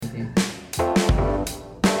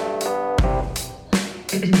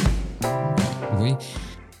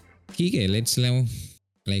ठीक है, let's now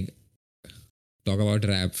like talk about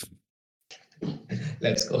rap.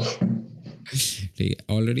 Let's go.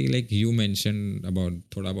 Already like you mentioned about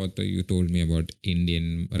थोड़ा बहुत तो you told me about Indian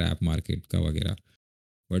rap market का वगैरह,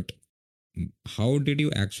 but how did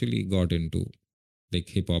you actually got into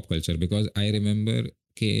like hip hop culture? Because I remember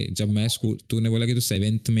कि जब मैं school, तूने बोला कि तू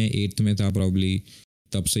 7th में 8th में था probably,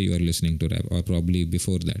 तब से you are listening to rap or probably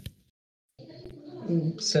before that.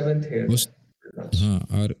 7th here. उस हाँ,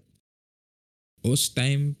 और उस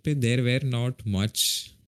टाइम पे there were not much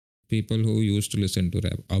people who use to listen to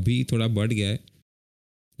rap. अभी थोड़ा बढ़ गया है,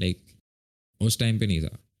 लाइक उस टाइम पे नहीं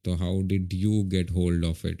था. तो how did you get hold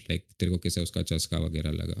of it? Like तेरे को कैसे उसका चस्का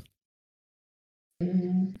वगैरह लगा?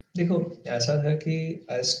 देखो, ऐसा था कि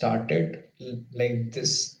I started like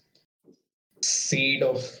this seed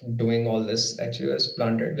of doing all this actually was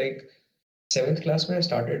planted like 7th class में I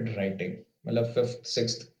started writing. मतलब 5th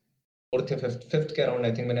 6th 4th या 5th के around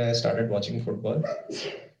I think when I started watching football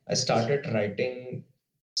I started writing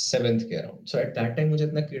 7th के around. So at that time मुझे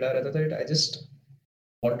इतना कीड़ा रहता था that I just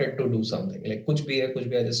wanted to do something like कुछ भी है कुछ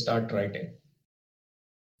भी I just start writing.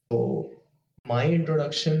 So my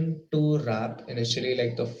introduction to rap initially,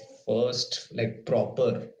 like the first like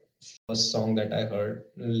proper first song that I heard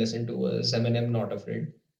listened to was Eminem Not Afraid,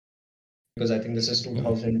 because I think this is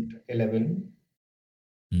 2011,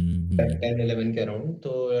 like 10-11 के around.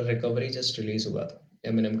 तो Recovery just release हुआ था,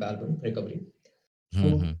 Eminem का album Recovery. हाँ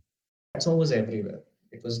So हाँ. that song was everywhere.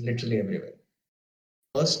 It was literally everywhere.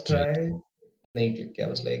 First try right. नहीं click किया.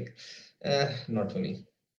 I was like, not for me.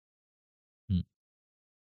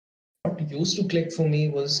 What used to click for me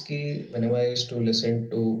was कि whenever I used to listen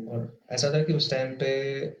to, और ऐसा था कि उस time पे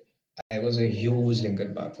I was a huge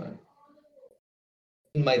Linkin Park fan.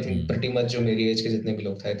 I think pretty much जो मेरी as के जितने भी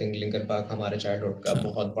लोग थे, I think Linkin Park हमारे childhood का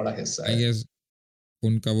बहुत बड़ा हिस्सा आई है. गेस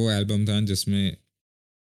उनका वो एल्बम था जिसमें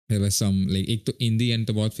there was some like, एक तो इन दी एंड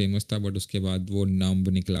तो बहुत फेमस था, बट उसके बाद वो नंब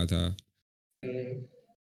निकला था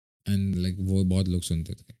एंड लाइक वो बहुत लोग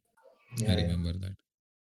सुनते थे. I Yeah. Remember that.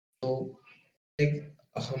 तो like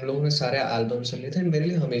हम लोगों ने सारे एल्बम सुन लिए थे. मेरे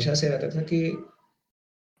लिए हमेशा से रहता था कि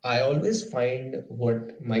I always find what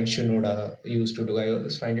Mike Shinoda used to do. I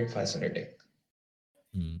always find it fascinating.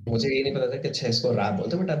 मुझे ये नहीं पता था कि अच्छा इसको रैप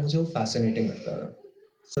बोलते हैं, बट अब मुझे वो फैसिनेटिंग लगता था.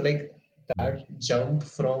 So like that jump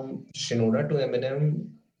from Shinoda to Eminem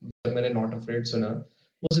जब मैंने नॉट अफ्रेड सुना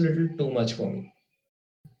was a little too much for me.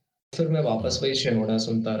 फिर मैं वापस वही शिनोडा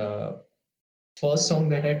सुनता रहा. First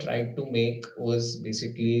song that I tried to make was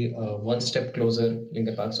basically one step closer.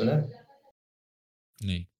 Linkin Park सुना है?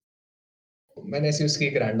 नहीं. मैंने ऐसी उसकी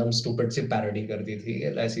एक रैंडम स्टूपिड सी पैरोडी कर दी थी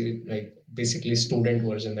ऐसी like basically student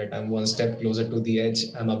version that I am one step closer to the edge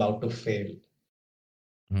I am about to fail.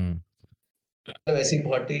 तो ऐसी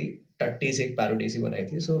बहुत ही टट्टी सी एक पैरोडी सी बनाई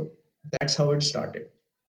थी. So that's how it started.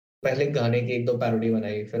 पहले गाने की एक दो पैरोडी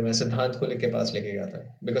बनाई, फिर मैं सिद्धांत को लेके पास लेके गया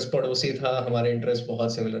था बिकॉज पड़ोसी था, हमारे इंटरेस्ट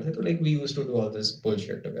बहुत सिमिलर थे. तो like we used to do all this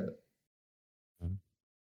bullshit together.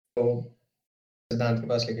 तो सिद्धांत के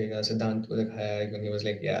पास लेके गया, सिद्धांत को दिखाया, ही वाज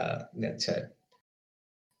लाइक या अच्छा है.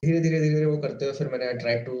 धीरे धीरे वो करते हुए फिर मैंने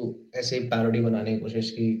ट्राई टू ऐसे ही पैरोडी बनाने की कोशिश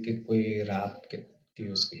की कि कोई रैप की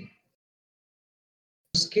उसकी.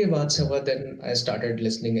 उसके बाद से हुआ then I started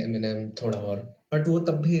listening Eminem थोड़ा और. बट वो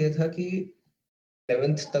तब भी ये था कि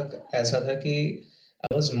 11th तक ऐसा था कि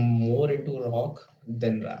I was more into rock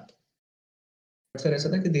than rap. फिर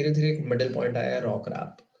ऐसा था कि धीरे धीरे एक मिडिल पॉइंट आया रॉक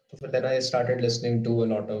रैप. तो फिर then I started listening to a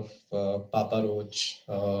lot of Papa Roach,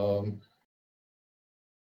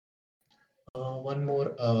 one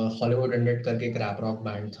more Hollywood Undead करके एक रैप रॉक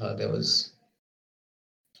बैंड था. देयर वाज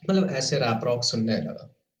मतलब ऐसे रैप रॉक सुनने लगा.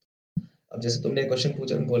 अब जैसे तुमने क्वेश्चन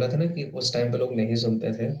पूछा, बोला था ना कि उस टाइम पे लोग नहीं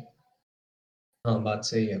सुनते थे. हाँ, बात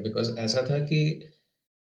सही है. बिकॉज ऐसा था कि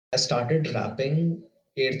I started rapping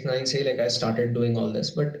 8th 9th से, like I started doing all this,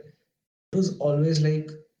 but it was always like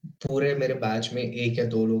पूरे मेरे बैच में एक या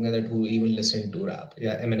दो लोग हैं that who even listen to rap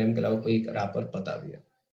या Eminem के अलावा कोई एक रैपर पता भी है.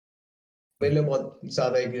 मेरे लिए बहुत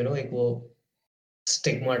ज़्यादा एक एक वो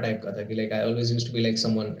स्टिग्मा टाइप का था कि like I always used to be like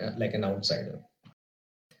someone like an outsider.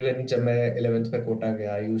 Even जब मैं 11th में कोटा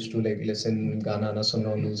गया, I used to like listen गाना ना सुन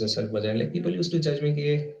रहा हूँ लूजर सेल्फ बजाने, like people used to judge me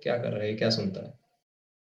कि ये क्या कर रहा है, क्या सुनता है.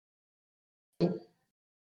 तो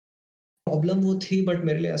प्रॉब्लम वो थी, बट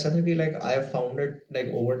मेरे लिए ऐसा था कि like I found it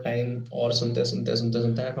like over time और सुनते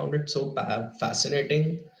I found it so fascinating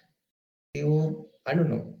कि वो आई डोंट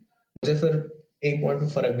नो. मुझे फिर एक पॉइंट पे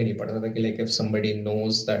फर्क भी नहीं पड़ता था कि like if somebody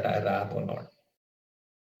knows that I rap और नॉट.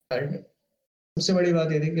 एंड सबसे बड़ी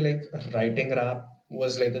बात ये थी कि like writing rap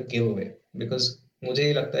was like a give away. Because मुझे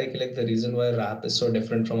ये लगता है कि like the reason why rap is so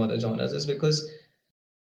different from other genres is because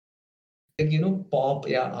like pop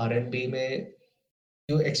या आर एंड बी में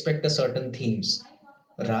You expect a certain themes.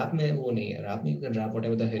 Rap में वो नहीं है. Rap में you can rap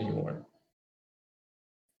whatever the hell you want.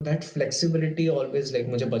 That flexibility always like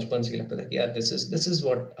मुझे बचपन से ही लगता था कि यार this is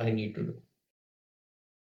what I need to do.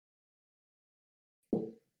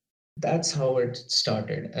 That's how it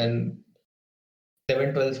started. And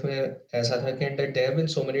 11th 12th में ऐसा था कि there have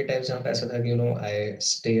been so many times जहाँ पे ऐसा था कि I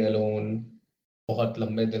stay alone बहुत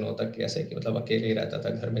लंबे दिनों तक कि ऐसे कि मतलब अकेले ही रहता था,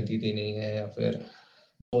 घर में दीदी नहीं है या फिर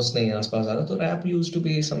दोस्त नहीं है आस-पास ज़्यादा, तो rap used to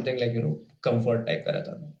be something like comfort type का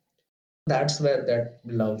रहता था. That's where that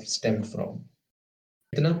love stemmed from.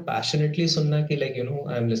 इतना पैशनेटली सुनना कि like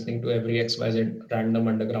I am listening to every XYZ random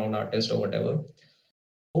underground artist और व्हाटएवर,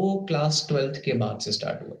 वो क्लास 12th के बाद से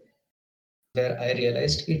स्टार्ट हुआ. वेयर आई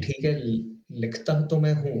रियलाइज्ड कि ठीक है, लिखता तो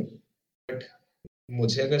मैं हूँ, बट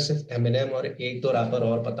मुझे अगर सिर्फ एमिनेम और एक दो रैपर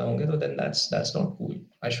और पता होंगे तो then that's not cool.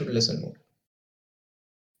 I should listen more.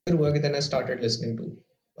 फिर हुआ कि then I started listening to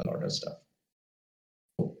a lot of stuff.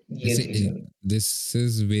 ये See, थी journey. this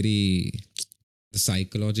is very the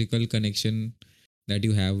psychological connection that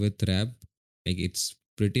you have with rap. Like it's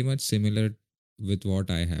pretty much similar with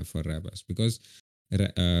what I have for rappers because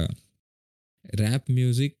uh, rap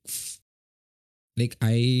music, like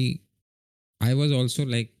I was also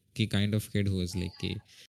like the kind of kid who was like कि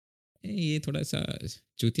ये थोड़ा सा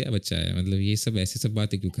चूतिया बच्चा है, मतलब ये सब ऐसे सब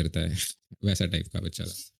बातें क्यों करता है वैसा टाइप का बच्चा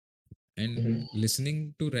था. And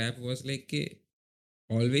listening to rap was like कि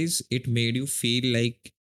always it made you feel like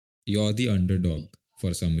you're the underdog for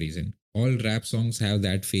some reason. All rap songs have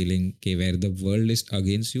that feeling okay, where the world is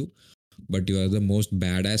against you, but you are the most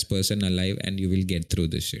badass person alive and you will get through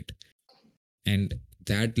this shit. And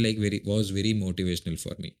that like very was very motivational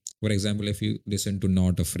for me. For example, if you listen to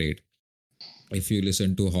Not Afraid, if you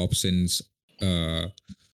listen to Hobson's uh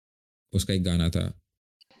उसका एक गाना था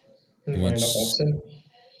mind of What's option.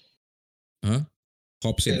 हाँ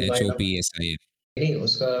Hobson ill mind of HOPSIN. नहीं,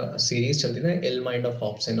 उसका series चलती ना, इल mind of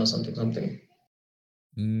option और समथिंग समथिंग.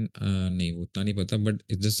 नहीं वो उतना नहीं पता but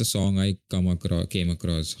it's just a song I came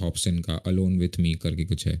across Hobson का अलोन विथ मी करके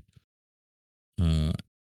कुछ है.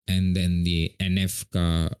 एंड देन ये NF का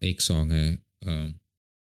एक सॉन्ग है,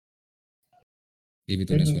 ये भी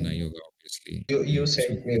तूने सुना ही होगा You obviously.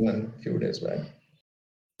 sent me one few days back.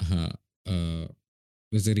 हाँ,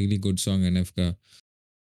 it's a really good song NF का.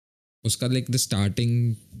 उसका लाइक द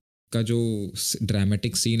स्टार्टिंग का जो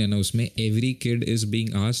ड्रामेटिक सीन है ना, उसमें every kid is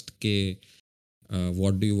being asked के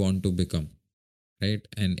what do you want to become, right,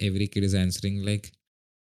 and every kid is answering like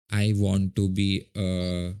I want to be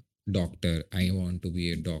a doctor. I want to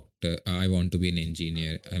be a doctor. I want to be an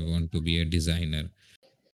engineer. I want to be a designer.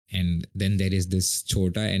 And then there is this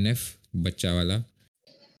chota NF, bacha wala,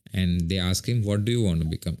 and they ask him, "What do you want to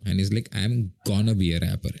become?" And he's like, "I'm gonna be a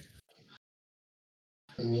rapper."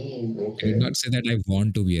 He did Okay. not say that I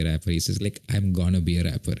want to be a rapper. He says like, "I'm gonna be a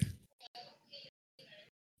rapper."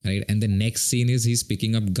 Right. And the next scene is he's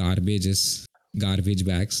picking up garbage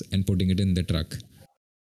bags, and putting it in the truck.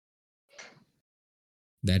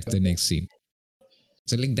 That's the Okay. next scene.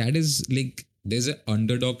 So like that is like there's an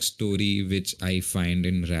underdog story which I find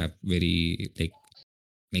in rap very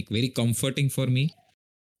like very comforting for me.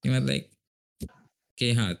 You know, like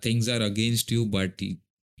okay, things are against you, but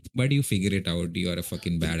you figure it out. You are a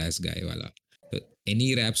fucking badass guy, wala. So any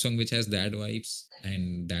rap song which has that vibes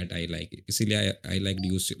and that I like. Isliye I like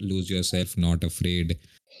lose yourself, not afraid.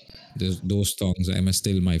 Those songs are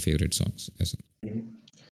still my favorite songs. Yes.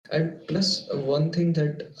 And plus, one thing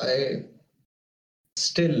that I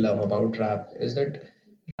still love about rap is that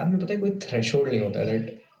rap में पता है कोई threshold नहीं होता है that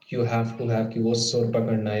you have to have कि वो सुर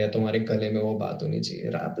पकड़ना है या तुम्हारे गले में वो बात होनी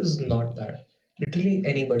चाहिए. Rap is not that. Literally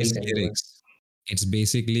anybody It's can do it. lyrics. It's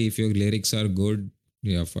basically if your lyrics are good,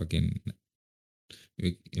 you're fucking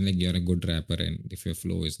like you're a good rapper, and if your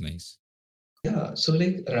flow is nice. Yeah, so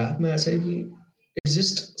like rap में ऐसा है कि it's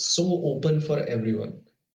just so open for everyone.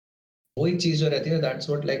 वही चीज जो रहती है, that's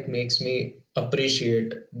what like makes me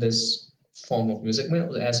appreciate this form of music. में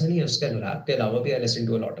ऐसा नहीं है, उसके रैप के अलावा भी I listen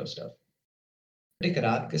to a lot of stuff. एक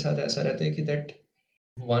रैप के साथ ऐसा रहता है कि that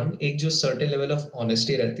one एक जो certain level of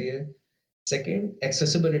honesty रहती है, second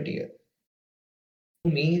accessibility है.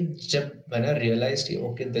 To me, जब मैंने realized कि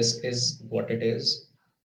okay this is what it is,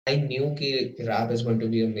 I knew कि rap is going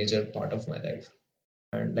to be a major part of my life.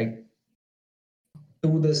 And like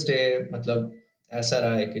to this day, मतलब ऐसा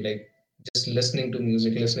रहा है कि like just listening to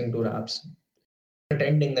music, listening to raps,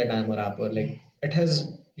 pretending that I'm a rapper, like it has,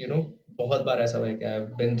 you know, बहुत बार ऐसा हुआ है कि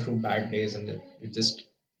I've been through bad days and it just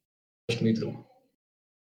pushed me through.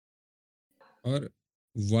 Or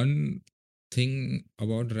one thing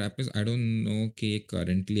about rap is I don't know कि ये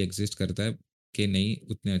currently exist करता है कि नहीं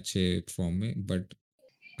उतने अच्छे form में, but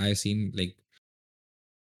I seen like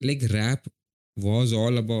like rap was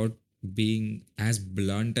all about being as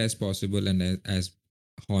blunt as possible and as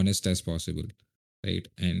honest as possible, right?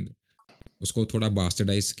 And उसको थोड़ा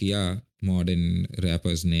बास्टर्डाइज किया मॉडर्न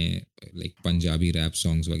रैपर्स ने, लाइक पंजाबी रैप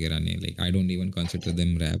सॉन्ग्स वगैरह ने. Like I don't even consider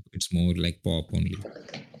them rap, it's more like pop only.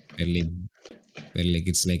 Like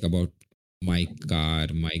it's like about my car,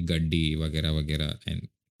 my gaddi वगैरह वगैरह. And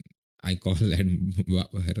I call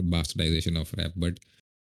that bastardization of rap. But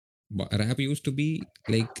rap used to be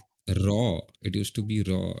like raw. It used to be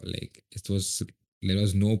raw. Like it was, there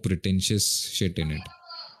was no pretentious shit in it.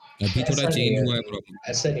 अभी थोड़ा ऐसा नहीं change हुआ है है, problem.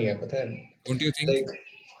 ऐसा नहीं है, पता है, don't you think? Like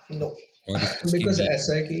no, और इसकी बिकॉज नीड.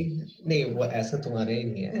 ऐसा है कि नहीं, वो ऐसा तुम्हारे ही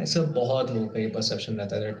नहीं है, ऐसा बहुत लोगों का ये परसेप्शन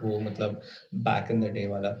रहता है that वो मतलब बैक इन द डे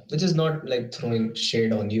वाला, which is not like throwing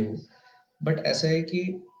shade on you, but ऐसा है कि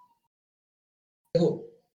देखो,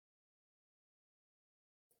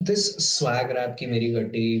 दिस स्वैग रैप की मेरी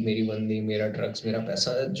गड्डी, मेरी बंदी, मेरा ड्रग्स, मेरा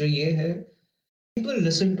पैसा, जो ये है, people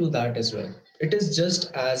listen to that as well. It is just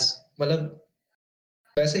as, मतलब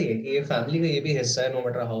वैसे ही है कि ये फैमिली का ये भी हिस्सा है, no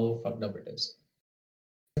matter how fucked up it is.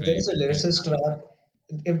 If there is a right right. lyricist rap,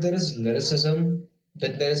 if there is lyricism,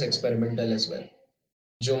 then there is experimental as well.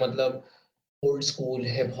 जो मतलब old school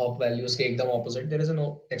hip hop values के एकदम opposite, there is an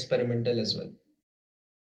experimental as well.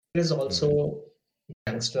 There is also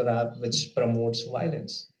gangster rap which promotes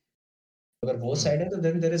violence. अगर वो हाँ. side है तो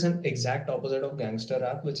then there is an exact opposite of gangster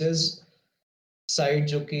rap which is side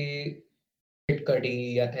जो कि Kid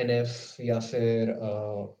Cudi या NF या फिर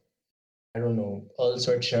I don't know, Earl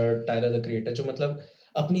Sweatshirt, Tyler the Creator, जो मतलब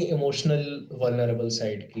अपनी emotional vulnerable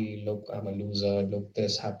side की, look I'm a loser, look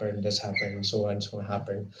this happened, so and so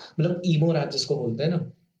happened, मतलब emo rap जिसको बोलते हैं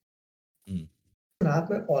ना, Mm.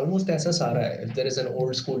 rap में almost ऐसा सारा है. If there is an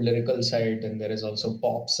old school lyrical side, then there is also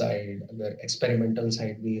pop side, अगर experimental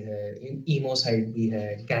side भी है, emo side भी है,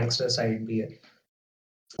 gangster side भी है.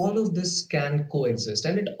 All of this can coexist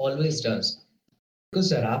and it always does.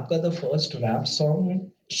 Because rap का the first rap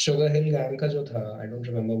song Sugar Hill Gang का जो था, I don't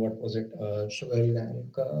remember what was it, Sugar Hill Gang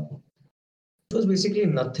का, it was basically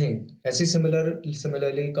nothing. ऐसी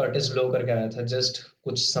similarly Curtis Blow करके आया था just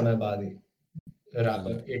कुछ समय बाद ही, हाँ जी.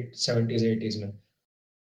 rapper 70s 80s में.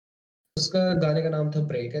 उसका गाने का नाम था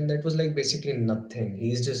Break and that was like basically nothing.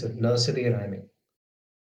 He's just nursery rhyming.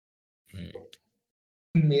 Right.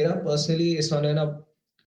 मेरा personally इस वाले ना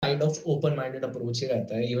kind of open-minded approach ही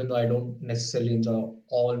रहता है, even though I don't necessarily enjoy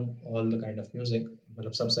all the kind of music,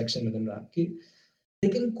 मतलब subsection within rap की, they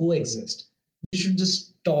can coexist. You should just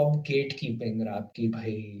stop gatekeeping rap की,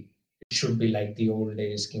 भाई it should be like the old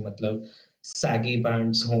days की, मतलब saggy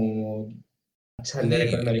pants हो, अच्छा नहीं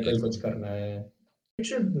lyrical lyrical ऐसा. कुछ करना है. It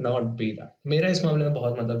should not be that. मेरा इस मामले में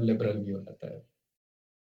बहुत मतलब liberal view रहता है.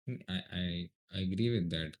 I agree with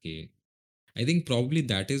that. कि I think probably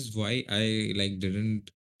that is why I like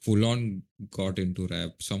didn't full on got into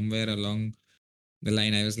rap. Somewhere along the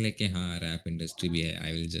line, I was like, हाँ rap industry भी है.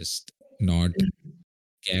 I will just not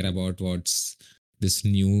care about what's this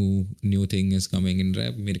new thing is coming in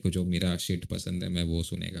rap. मेरे को जो मेरा shit पसंद है मैं वो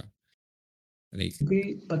सुनेगा. Like क्योंकि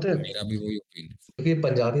पता है, मेरा भी वही ओपिनियन. क्योंकि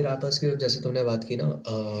पंजाबी रैपर्स की जैसे तुमने बात की ना,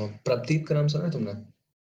 प्रदीप का नाम सुना है तुमने?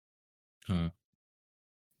 हाँ.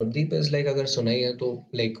 Pradeep is like, अगर सुना ही है तो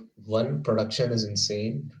like, one, production is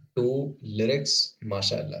insane, two, lyrics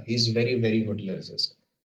माशाल्लाह, he is very very good lyricist.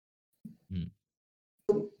 Hmm.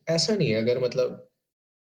 तो ऐसा नहीं है, अगर मतलब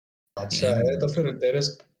अच्छा I'm है तो फिर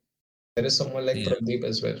there is someone like yeah, Pradeep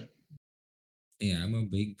as well. yeah, I'm a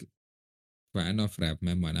big fan of rap.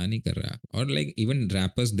 मैं मना नहीं कर रहा. और like even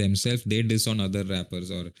rappers themselves they diss on other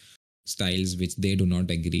rappers or styles which they do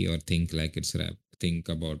not agree or think like it's rap, think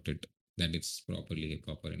about it that it's properly hip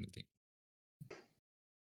hop or anything.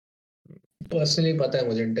 Personally पता है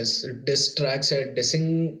मुझे diss tracks है, dissing,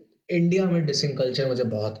 India में dissing culture मुझे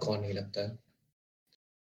बहुत कौन नहीं लगता है.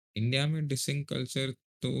 इंडिया में डिसिंग कल्चर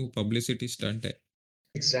तो पब्लिसिटी स्टंट है.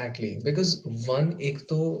 Exactly, because one, एक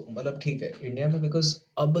तो मतलब ठीक है इंडिया में, because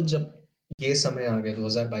अब जब ये समय आ गया,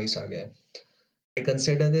 2022 आ गया, I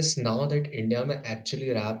consider this now that India में एक्चुअली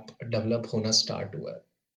रैप डेवलप होना स्टार्ट हुआ है.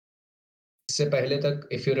 इससे पहले तक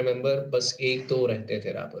इफ यू रिमेम्बर बस एक दो रहते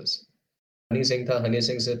थे रैपर्स. हनी सिंह था, हनी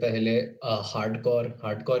सिंह से पहले हार्डकोर,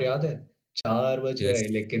 हार्डकोर याद है? 4 बज यस. गए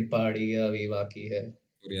लेकिन पहाड़ी अभी बाकी है.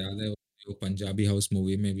 और याद है वो पंजाबी हाउस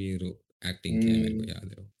मूवी में भी एक्टिंग किया है, मेरे को याद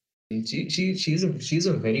है वो. She's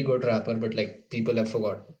a very good rapper, but like people have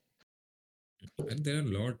forgotten. And there are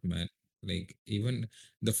lot man. Like even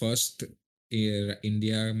the first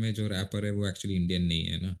India में जो रैपर है वो एक्चुअली इंडियन नहीं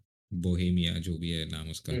है ना. बोहेमिया जो भी है नाम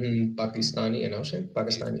उसका. पाकिस्तानी है ना, शायद ये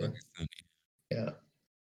पाकिस्तानी है. पाकिस्तानी. Yeah.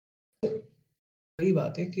 वही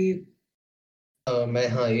बात है कि मैं,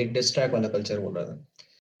 हाँ, ये डिस्ट्रैक्ट वाला कल्चर बोल रहा था.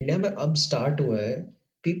 इंडिया में अब स्टार्ट हुआ है।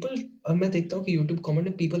 पीपल, अब मैं देखता हूँ कि यूट्यूब कमेंट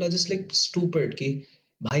में people are just like stupid कि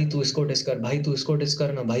भाई तू इसको डिस कर, भाई तू इसको डिस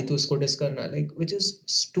करना, भाई तू इसको डिस करना, like which is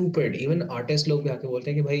stupid. Even artist लोग भी आके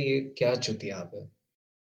बोलते हैं कि भाई ये क्या चुतिया आप है।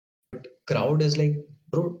 Crowd is like,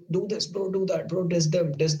 bro, do this, bro, do that, bro, diss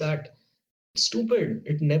them, diss that. Stupid.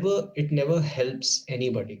 It never helps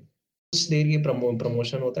anybody. कुछ देर ये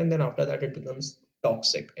promotion होता है, and then after that it becomes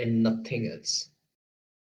toxic and nothing else.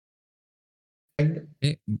 And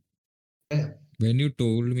Eh, yeah, when you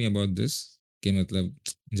told me about this कि मतलब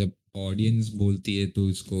जब audience बोलती है तो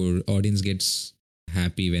इसको audience gets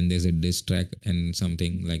happy when there's a diss track and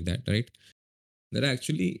something like that, right? That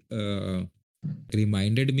actually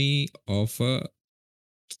reminded me of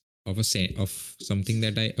of something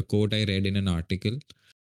that a quote I read in an article,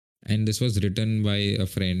 and this was written by a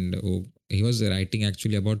friend who he was writing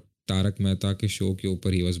actually about Tarak Mehta ke show ke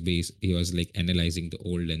upar. He was like analyzing the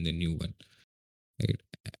old and the new one, right?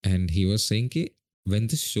 And he was saying कि when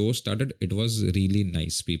this show started, it was really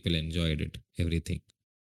nice. People enjoyed it, everything.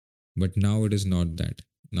 But now it is not that.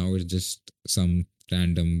 Now it's just some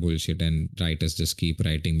random bullshit, and writers just keep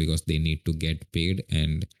writing because they need to get paid,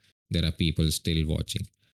 and there are people still watching.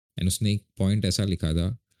 And उसने एक point ऐसा लिखा था,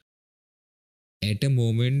 at a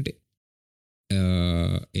moment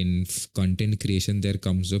in content creation, there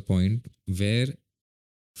comes a point where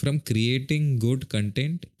from creating good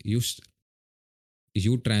content,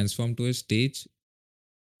 you transform to a stage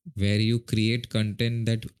where you create content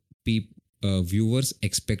that viewers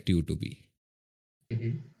expect you to be,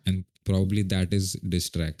 mhm. and probably that is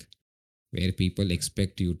distract, where people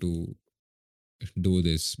expect you to do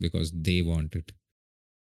this because they want it.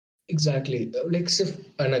 Exactly. Like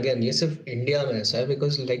सिर्फ and again ये सिर्फ India में ऐसा है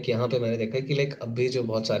because like यहाँ पे मैंने देखा है कि like अभी जो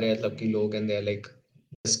बहुत सारे मतलब कि लोग हैं, they are like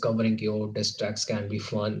discovering कि oh diss tracks can be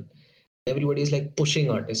fun. Everybody is like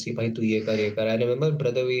pushing artists कि भाई तू ये कर ये कर. I remember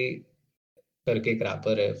Brother V करके एक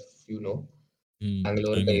रैपर है, you know,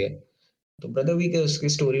 बैंगलोर I का ही know. है। तो ब्रदर वी के उसकी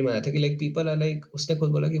स्टोरी में आया था कि लाइक पीपल आर लाइक, उसने खुद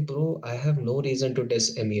बोला कि bro I have no reason to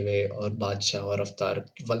dish Emiway और बादशाह और अवतार,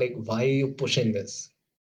 like why you pushing this.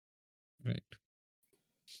 Right.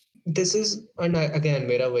 This is and again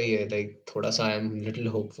मेरा वही है, लाइक थोड़ा सा आई एम लिटिल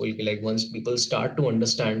होपफुल कि like once people start to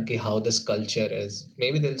understand कि how this culture is,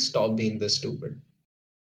 may be they will stop being this stupid.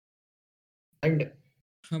 And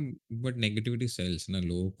हम but negativity sales ना,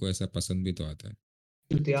 लोगों को ऐसा पसंद भी तो आता है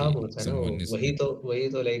त्याग कि होता है ना वो, someone is वही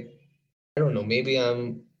तो like I don't know, may B I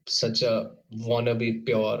am such a wanna be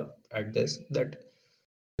pure at this that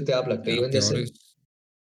त्याग लगता है yeah इवन जैसे purist.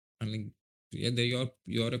 I mean, yeah,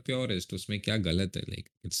 you're a purist. उसमें क्या गलत है? Like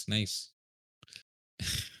it's nice.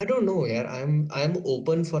 I don't know यार, I am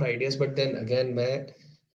open for ideas but then again मैं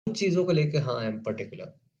कुछ चीजों को लेके हाँ आई एम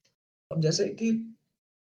पर्टिकुलर। अब जैसे कि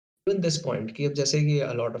इवन दिस पॉइंट कि अब जैसे कि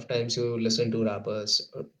अ lot of times you listen to rappers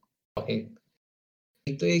talking,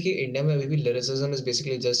 एक तो ये कि इंडिया में अभी भी lyricism is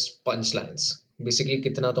basically just punch lines. Basically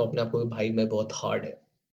कितना तो अपने आप को भाई मैं बहुत हार्ड है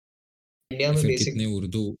इंडिया या में फिर बेसिक। कितने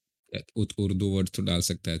उर्दू वर्ड्स तो डाल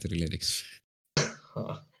सकता है तेरे लिरिक्स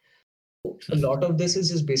हाँ, a lot of this is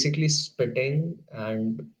just basically spitting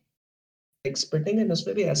and like spitting, and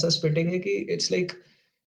उसमें भी ऐसा spitting है कि it's like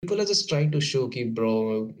people are just trying to show कि bro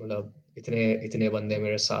मतलब इतने इतने बंदे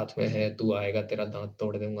मेरे साथ में हैं, तू आएगा तेरा दांत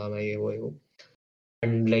तोड़ दूंगा मैं, ये वो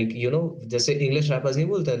एंड लाइक यू नो जैसे इंग्लिश रैपर्स नहीं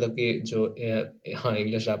बोलते मतलब कि जो हाँ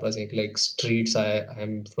इंग्लिश रैपर्स हैं like streets, I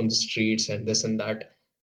am from the streets and this and that,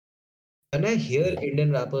 when I hear Hmm.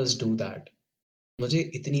 Indian rappers do that मुझे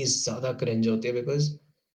इतनी ज्यादा क्रिंज होती है बिकॉज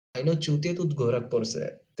आई नो चूतिया तू गोरखपुर से है,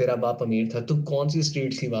 तेरा बाप अमीर था, तू कौन सी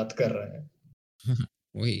स्ट्रीट की बात कर रहा है।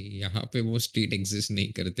 वही, यहाँ पे वो स्ट्रीट एग्जिस्ट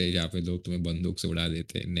नहीं करते जहाँ पे लोग तुम्हें बंदूक से उड़ा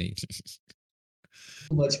देते हैं, नहीं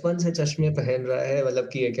तू बचपन से चश्मे पहन रहा है, मतलब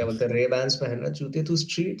कि ये क्या बोलते हैं रे बैन्स पहन रहा है, चूतिया तू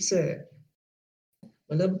स्ट्रीट से है।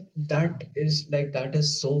 मतलब that is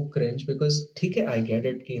so cringe because ठीक है आई गेट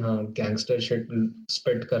इट कि हाँ गैंगस्टर शिट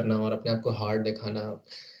स्पिट करना और अपने आप को हार्ड दिखाना,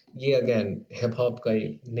 ये अगेन हिप हॉप का ही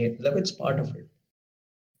मतलब it's part of it.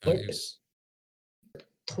 But it's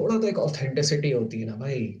थोड़ा तो एक ऑथेंटिसिटी होती है ना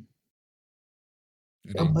भाई।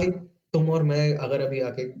 अब राइट। भाई तुम और मैं अगर अभी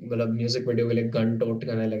आके मतलब म्यूजिक वीडियो के लिए गन टोट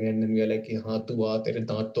करने लगे and then we are like कि हाँ तू आ तेरे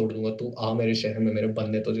दांत तोड़ दूंगा, तू आ मेरे शहर में, मेरे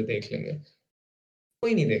बंदे तुझे देख लेंगे,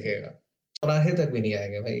 कोई नहीं देखेगा, चौराहे तक भी नहीं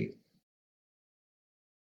आएंगे भाई।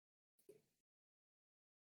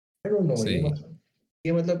 आई डोंट नो सही।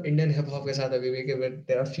 ये मतलब इंडियन हिप हॉप के साथ अभी भी कि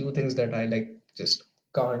there are few things that I like just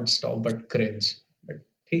can't stop but cringe, but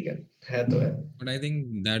ठीक है तो है। But I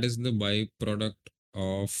think that is the byproduct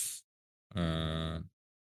of uh,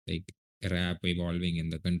 like rap evolving in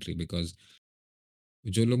the country, because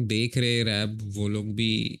जो लोग देख रहे हैं रैप वो लोग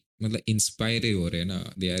भी मतलब इंस्पायर ही हो रहे हैं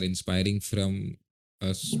ना, they are inspiring from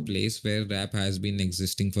place where rap has been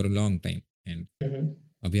existing for a long time, and Mhm.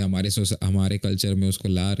 अभी हमारे कल्चर में उसको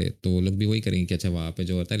ला रहे, तो वो लोग भी वही करेंगे कि अच्छा वहाँ पे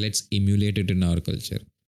जो होता है let's emulate it in our culture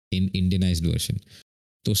in Indianised version.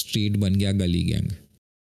 तो स्ट्रीट बन गया गली गैंग.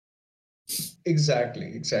 एग्जैक्टली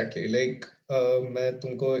एग्जैक्टली लाइक मैं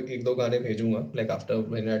तुमको एक दो गाने भेजूंगा like after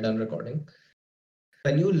when I done recording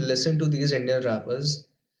when you listen to these Indian rappers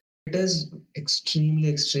it is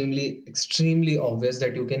extremely obvious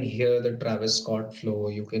that you can hear the Travis Scott flow,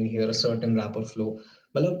 you can hear a certain rapper flow.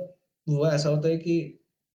 मतलब वो ऐसा होता है कि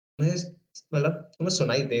मैं मतलब तुम्हें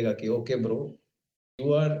सुनाई देगा कि okay bro, you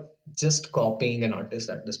are just copying an artist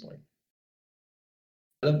at this point.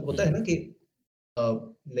 मतलब होता है ना कि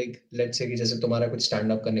लाइक लेट्स से कि जैसे तुम्हारा कुछ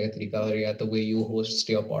स्टैंड अप करने का तरीका हो या तो way you host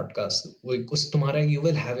your podcast, वो कुछ तुम्हारा you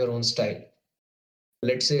will have your own style.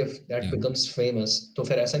 Let's say if that Yeah. becomes famous, तो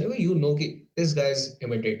फिर ऐसा नहीं होगा, you know कि this guy is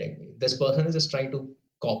imitating me, this person is just trying to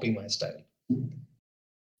copy my style.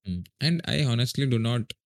 And I honestly do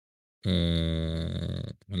not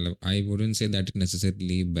मतलब I wouldn't say that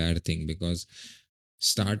necessarily bad thing, because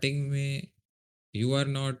starting में you are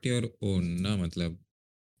not your own ना, मतलब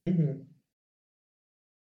Mhm.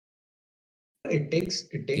 It takes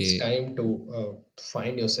कि time to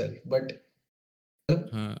find yourself, but मतलब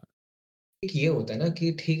हाँ. एक ये होता है ना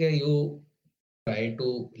कि ठीक है, you try to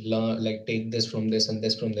learn like take this from this and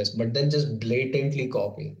this from this, but then just blatantly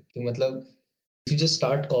copy कि मतलब if you just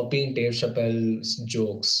start copying Dave Chappelle's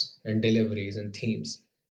jokes and deliveries and themes,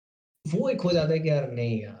 वो एक हो जाता है कि यार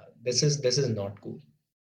नहीं यार, this is not cool.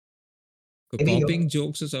 Maybe Copying you're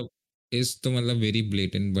jokes is तो मतलब very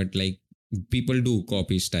blatant, but like people do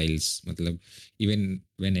copy styles, मतलब even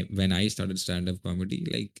when I started stand up comedy,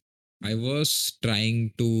 like I was trying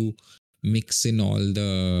to mix in all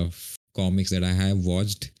the comics that I have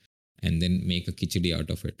watched and then make a khichdi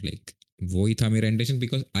out of it. Like वो ही था मेरा intention,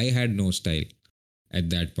 because I had no style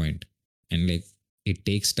at that point. And like it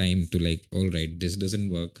takes time to like, all right, this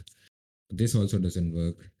doesn't work, this also doesn't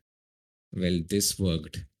work, well this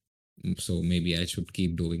worked, so maybe I should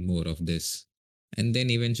keep doing more of this. And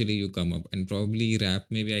then eventually you come up, and probably rap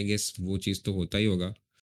maybe I guess वो चीज़ तो होता ही होगा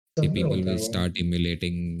कि सब में people होता है will वो. start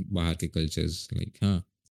emulating बाहर के cultures, like हाँ.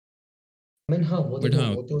 I mean, हाँ वो But देखो,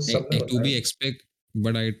 हाँ, वो तो सब में to होता है. be expect,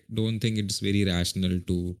 but I don't think it's very rational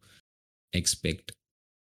to expect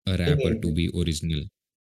a नहीं rapper to नहीं be original.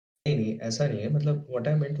 नहीं नहीं, ऐसा नहीं है. मतलब व्हाट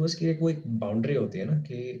आई मेंट वाज कि एक वो एक बाउंड्री होती है ना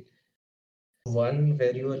कि one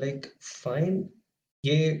where you are like fine,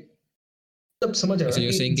 ये सब समझ रहे हो अच्छा, ना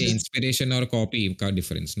you're कि saying कि जिस. inspiration और copy का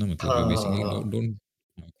difference ना, मतलब हाँ you हाँ basically हाँ. don't.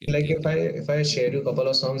 Okay, Like okay, if okay. I share you a couple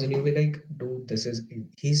of songs and you'll be like, dude, this is,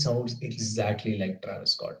 he sounds exactly like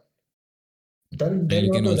Travis Scott. And Then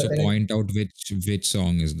you वहाँ can पे हो also जाता है. point out which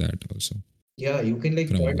song is that also Yeah, you can like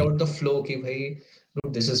from point where. out the flow कि भाई,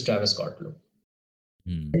 dude, this is Travis Scott flow.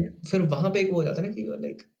 Hmm. And फिर वहाँ पे एक वो हो जाता है ना कि you're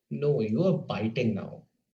like, no, you are biting now.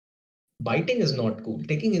 Biting is not cool.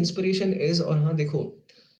 Taking inspiration is. और हाँ देखो,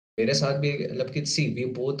 मेरे साथ भी मतलब कि see we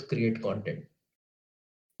both create content,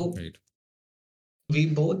 तो Right. वी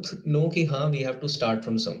बोथ नो कि हाँ we have to start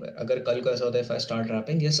from somewhere. अगर कल को ऐसा होता है, if I start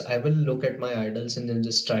rapping, yes I will look at my idols and then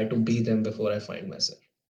just try to be them before I find myself.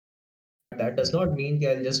 That does not mean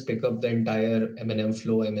that I'll just pick up the entire Eminem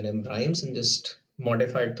flow, Eminem rhymes, and just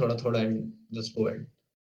modify it thoda thoda and just go ahead.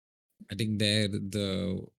 I think there the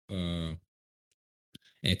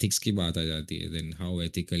ethics की बात आ जाती है. Then how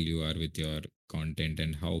ethical you are with your content,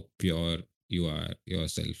 and how pure you are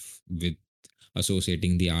yourself with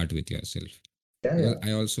associating the art with yourself. Yeah, Because yeah.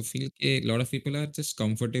 I also feel a lot of people are just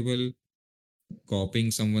comfortable copying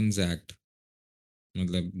someone's act.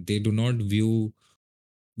 मतलब they do not view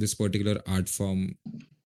this particular art form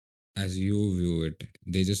as you view it.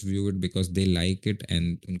 They just view it because they like it,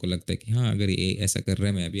 and उनको लगता है कि हाँ अगर ये ऐसा कर रहा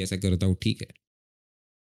है मैं भी ऐसा करता हूँ, ठीक है.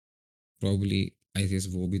 Probably I guess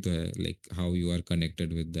वो भी तो है, like how you are connected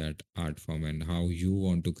with that art form and how you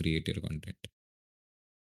want to create your content.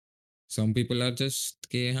 Some people are just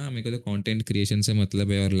कि हाँ मेरे को तो content creation से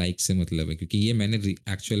मतलब है और like से मतलब है, क्योंकि ये मैंने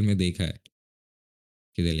actual में देखा है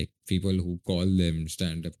कि they like people who call them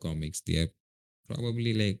stand up comics, they are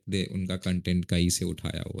probably like they उनका content कहीं से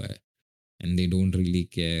उठाया हुआ है, and they don't really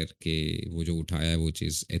care कि वो जो उठाया है वो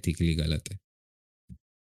चीज़ ethically गलत है.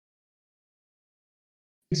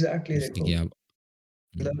 Exactly. इसलिए देखो, कि आप.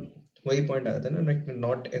 मतलब वही पॉइंट आया था ना, like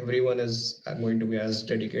not everyone is going to be as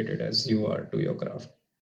dedicated as you are to your craft.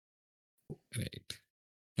 Right.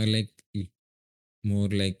 Or like more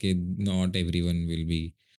like not everyone will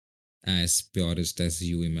be as purist as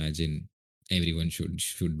you imagine everyone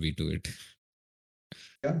should be to it.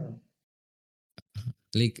 Yeah.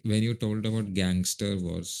 Like when you told about gangster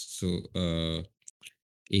wars, so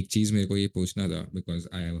एक चीज मेरे को ये पूछना था, because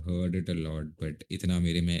I have heard it a lot, but इतना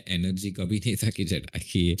मेरे में एनर्जी कभी नहीं था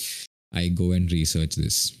कि I go and research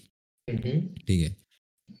this. Hmm. ठीक है,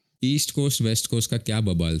 ईस्ट कोस्ट वेस्ट कोस्ट का क्या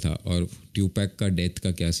बवाल था, और ट्यूपैक का डेथ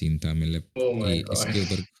का क्या सीन था, मतलब ओ माय गॉड। इसके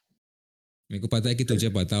ऊपर मेरे को पता है कि तुझे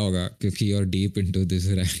पता होगा, क्योंकि you are deep into this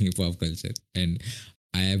hip hop culture, and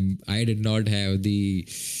I did not have the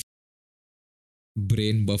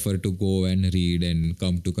brain buffer to go and read and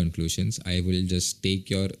come to conclusions. I will just take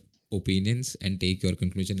your opinions and take your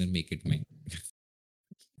conclusion and make it mine.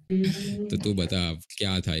 तो तू बता अब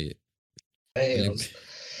क्या था ये, मतलब।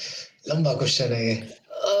 लंबा question है ये।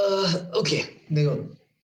 ओके, देखो,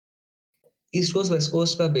 ईस्ट कोस्ट वेस्ट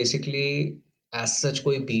कोस्ट का बेसिकली एज सच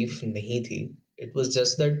कोई बीफ नहीं थी। It was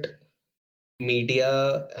just that media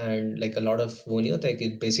and like a lot of, वो नहीं होता है कि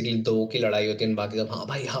बेसिकली दो की लड़ाई होती है, बाकी सब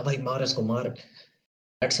हाँ भाई मार इसको मार।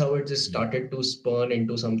 That's how it just hmm, started to spurn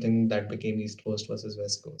into something that became east coast versus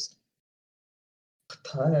west coast.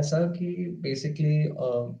 था ऐसा कि बेसिकली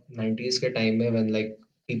 90s के टाइम में when like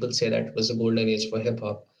people say that was a golden age for hip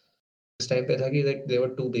hop, उस time पे था कि like there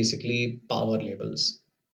were two basically power labels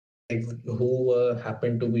like who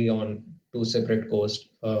happened to be on two separate coasts.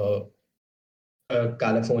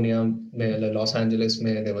 California में, Los Angeles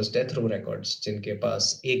में there was Death Row Records, जिनके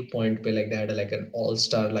पास एक point पे like they had like an all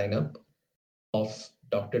star lineup of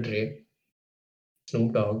Dr. Dre, Snoop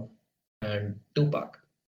Dogg and Tupac,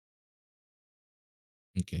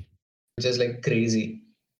 okay, which is like crazy.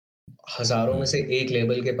 हजारों में से हम्म, एक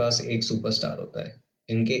label के पास एक सुपरस्टार होता है,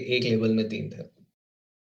 इनके एक लेबल में तीन थे,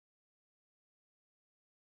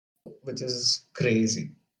 which is crazy.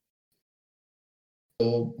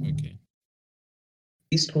 तो okay,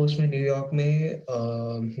 ईस्ट कोस्ट में, न्यूयॉर्क में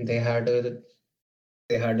they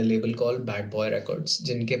had a label called Bad Boy Records,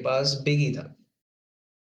 जिनके पास बिगी था,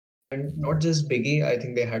 and not just Biggie. I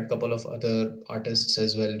think they had couple of other artists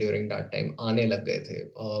as well during that time आने लग गए थे,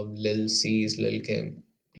 Lil C's, Lil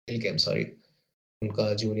Kim sorry,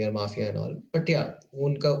 उनका junior mafia and all, but या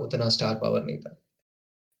उनका उतना स्टार पावर नहीं था।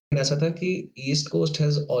 ऐसा था कि east coast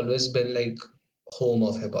has always been like home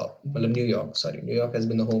of hip hop, मतलब New York has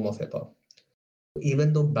been the home of hip hop.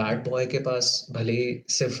 Even though Bad Boy के पास भले ही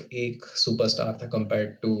सिर्फ एक सुपरस्टार था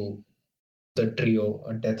compared to the trio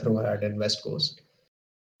Death Row had in west coast,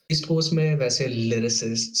 east coast में वैसे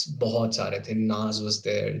लिरिसिस्ट्स बहुत सारे थे। नाज वाज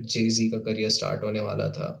देयर, जे-ज़ी का करियर स्टार्ट होने वाला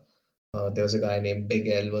था, there was a guy named Big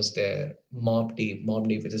L was there, Mobb Deep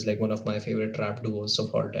which is like one of my favourite rap duos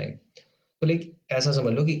of all time. तो लाइक ऐसा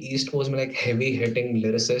समझ लो कि ईस्ट कोस्ट में लाइक हेवी हिटिंग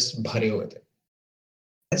लिरिसिस्ट भरे हुए थे।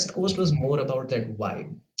 West coast was okay, more about that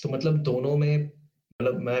vibe. तो मतलब दोनों में,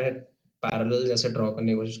 मतलब मैं पैरेलल जैसे ड्रॉ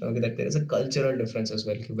करने की कोशिश करूंगा कि there is a cultural difference as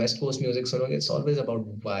well, कि वेस्ट कोस्ट म्यूजिक सुनोगे इट्स ऑलवेज अबाउट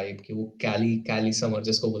वाइब, कि वो कैली कैली समर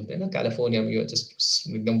जिसको बोलते हैं ना, कैलिफोर्निया में यू आर जस्ट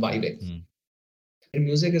एकदम vibing, hmm, and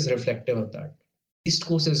music is reflective of that. East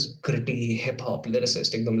coast is gritty hip hop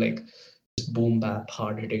lyricist, एकदम like boom bap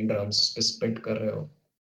hard hitting drums पे स्पिट कर रहे हो।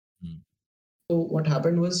 हम्म, तो व्हाट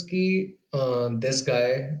हैपेंड वाज कि दिस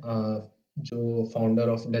गाय, जो founder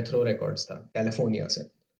of Death Row Records था California से,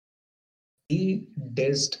 he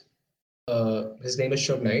dissed, his name is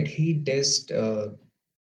Shug Knight. He dissed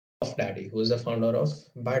Puff Daddy, who is the founder of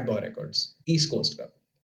Bad Boy Records, East Coast का.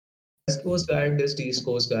 West Coast hmm, guy dissed East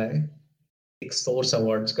Coast guy. एक Source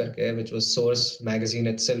Awards करके, which was Source magazine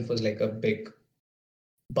itself was like a big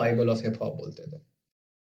Bible of hip hop बोलते थे.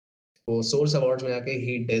 तो Source Awards में आके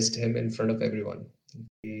he dissed him in front of everyone.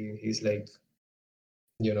 He's like,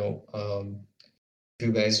 if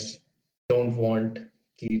you guys don't want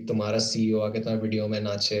कि तुम्हारा CEO आके तुम्हारे वीडियो में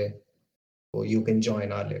नाचे, तो you can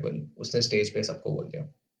join our label, उसने स्टेज पे सबको बोल दिया।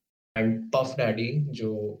 एंड पफ डैडी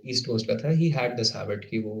जो ईस्ट कोस्ट का था, ही हैड दिस हैबिट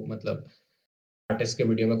कि वो मतलब आर्टिस्ट के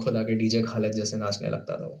वीडियो में खुद आके डीजे खालिद जैसे नाचने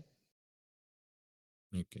लगता था वो।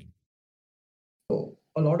 okay, तो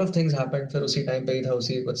a lot of things happened. फिर उसी टाइम पे ही था,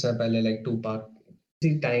 उसी कुछ समय पहले लाइक टूपाक,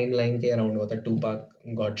 उसी टाइम लाइन के अराउंड हुआ था, Tupac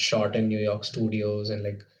got shot in New York studios and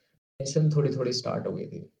like tension थोड़ी थोड़ी स्टार्ट हो गई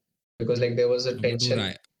थी, because like there was a but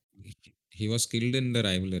tension. he was killed in the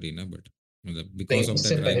rivalry na, but मतलब नहीं, because of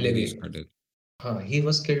उससे that पहले rivalry भी, started. हाँ, he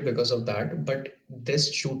was killed because of that, but this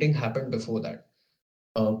shooting happened before that.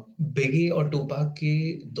 Biggie और Tupac की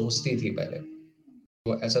दोस्ती थी पहले।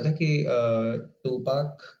 तो ऐसा था कि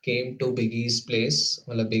Tupac came to Biggie's place,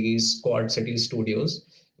 मतलब Biggie's squad city studios,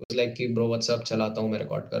 was like कि ब्रो व्हाट्सअप, चलाता हूँ मैं,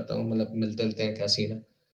 रिकॉर्ड करता हूँ, मतलब मिलते मिलते हैं, क्या सीन है।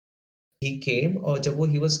 ही केम, और जब वो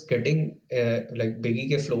he was getting like Biggie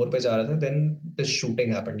के फ्लोर पे जा रहा था, then this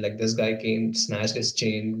shooting happened, like this guy came, snatched his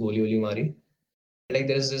chain, गोली वोली मारी। Like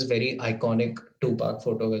there is this very iconic Tupac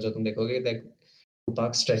photo है जो तुम देखोगे, लाइक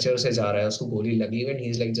टूपाक स्ट्रेचर से जा रहा है, उसको गोली लगी हुई, and he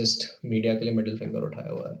is like just media के लिए मिडिल फिंगर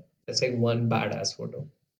उठाया हुआ है। It's like one badass photo.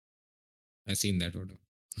 I seen that photo.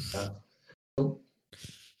 तो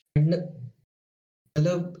and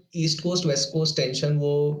मतलब east coast west coast tension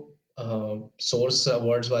वो सोर्स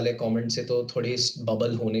वर्ड्स वाले कमेंट से तो थोड़ी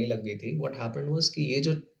बबल होने ही लग गई थी. व्हाट हैपेंड वाज कि ये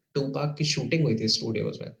जो टूपाक की शूटिंग हुई थी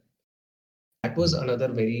स्टूडियोज में, that was Hmm.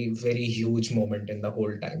 Another very very huge moment in the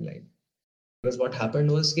whole timeline. Because what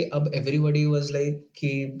happened was कि अब एवरीबॉडी वाज लाइक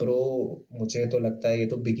कि ब्रो, मुझे तो लगता है ये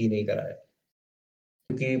तो बिगी नहीं करा है,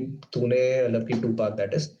 क्योंकि तूने मतलब कि टूपाक,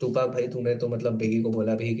 दैट इज टूपाक भाई, तूने तो मतलब बिगी को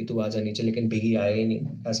बोला भी कि तू आजा नीचे, लेकिन बिगी आया ही नहीं.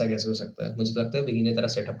 ऐसा कैसे हो सकता है? मुझे तो लगता है बिगी ने तेरा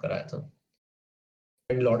सेटअप कराया था.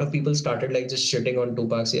 And lot of people started like just shitting on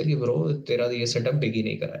Tupac यार कि ब्रो तेरा ये सेटअप बिगी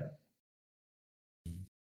नहीं कराया.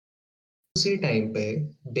 उसी टाइम पे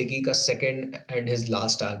बिगी का second and his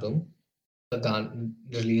last album का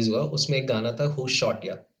गाना रिलीज हुआ. उसमें एक गाना था हु शॉट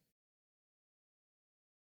या.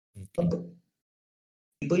 Okay. अब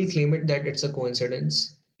people claim it that it's a coincidence.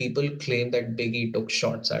 People claim that Biggie took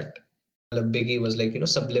shots at, मतलब Biggie was like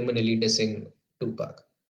subliminally dissing Tupac.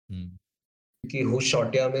 Hmm. कि हु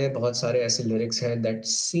शॉट या में बहुत सारे ऐसे लिरिक्स हैं that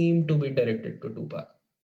seem to be directed to Tupac.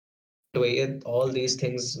 तो ये all these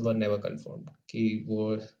things were never confirmed कि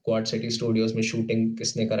वो क्वाड सिटी स्टूडियोज में शूटिंग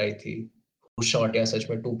किसने कराई थी, हु शॉट या सच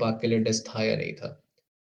में टूपाक के लिए डिस था या नहीं था.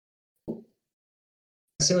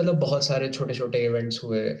 ऐसे मतलब बहुत सारे छोटे छोटे इवेंट्स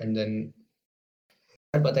हुए. एंड देन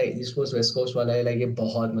यार पता है ईस्ट कोस्ट वेस्ट कोस्ट वाला है लाइक ये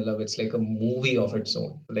बहुत मतलब it's like a movie of its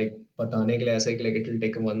own. Like बताने के लिए ऐसा है कि like it will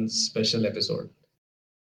take one special episode.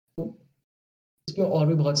 इसमें और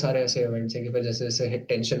भी बहुत सारे ऐसे इवेंट्स हैं कि फिर जैसे जैसे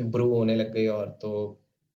टेंशन ब्रू होने लग गई और तो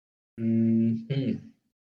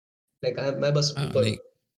लाइक मैं बस ऊपर. Like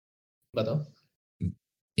बताओ.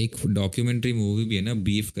 एक डॉक्यूमेंट्री मूवी भी है ना,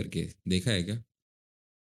 बीफ करके, देखा है क्या?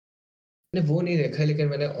 मैंने वो नहीं देखा लेकिन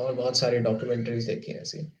मैंने और बहुत सारी डॉक्यूमेंट्रीज देखी हैं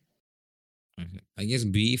ऐसी. आई गेस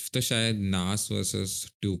बीफ तो शायद नास वर्सेस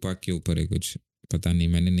ट्यूपाक के ऊपर है कुछ, पता नहीं,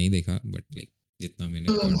 मैंने नहीं देखा, बट लाइक जितना मैंने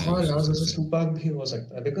पढ़ा है हाँ उस नाज हिसाब वर्सेस से. टूपाक भी हो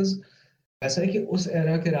सकता है बिकॉज ऐसा है कि उस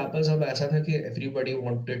एरा के रैपर्स अब ऐसा था कि everybody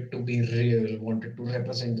wanted to be real, wanted to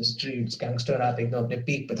represent the streets. Gangster rap एकदम अपने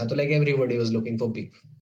पीक पे था तो like everybody was looking for peak.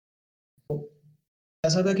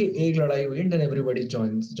 ऐसा था कि एक लड़ाई हुई एंड देन एवरीबॉडी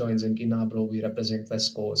जॉइंस इन कि ना bro we represent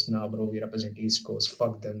west coast, ना bro we represent east coast,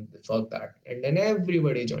 fuck them, fuck that, and then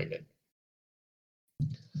everybody joined in.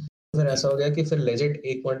 फिर ऐसा हो ठीक. गया कि फिर लेजिट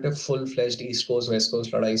एक पॉइंट पे full fledged east coast west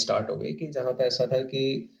coast लड़ाई स्टार्ट हो गई कि जहां पे ऐसा था कि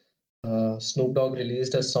Snoop Dogg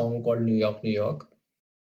released a song called New York New York.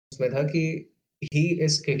 उसमें था कि he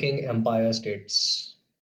is kicking empire states.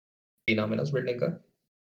 ये नाम है ना उस बिल्डिंग का.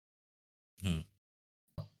 हाँ.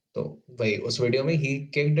 तो वही उस वीडियो में ही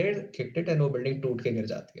किक्ड इट एंड वो बिल्डिंग टूट के गिर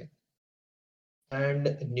जाती है. And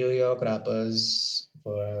New York rappers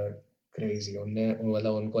were crazy. उनने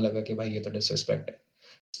मतलब उनको लगा कि भाई ये तो डिसरिस्पेक्ट है.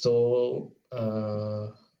 सो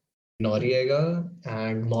Noriega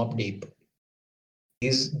and mob deep,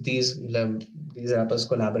 these rappers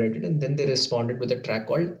collaborated and then they responded with a track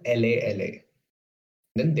called LA.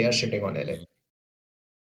 Then they are shitting on LA.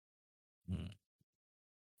 हाँ.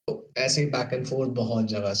 तो ऐसे ही बैक एंड फोर्थ बहुत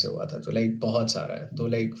जगह से हुआ था. तो लाइक बहुत सारा है. तो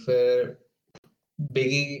लाइक फिर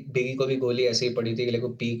बिगी बिगी को भी गोली ऐसे ही पड़ी थी कि लाइक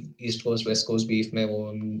वो peak east coast west coast beef में वो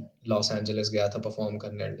लॉस एंजलिस गया था परफॉर्म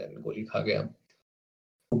करने एंड देन गोली खा गया.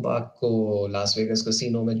 टुपाक को लास वेगास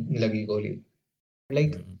कैसीनो में लगी गोली.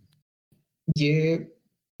 लाइक हाँ. ये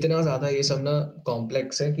इतना ज्यादा ये सब ना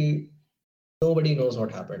कॉम्प्लेक्स है कि nobody knows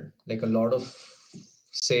what happened. Like a lot of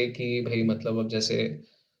say कि भाई मतलब अब जैसे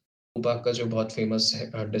टूपाक का जो बहुत फेमस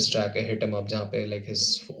डिस ट्रैक है हिट 'em अप, जहाँ पे like his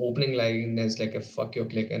opening line is like a fuck your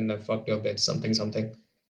click and a fuck your bitch something something.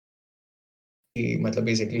 He मतलब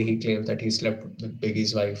basically he claims that he slept with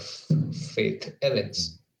Biggie's wife Faith Evans.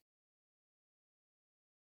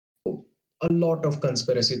 A lot of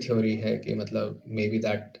conspiracy theory है कि मतलब maybe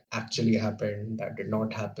that actually happened, that did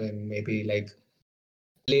not happen, maybe like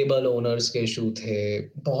label owners के issue थे.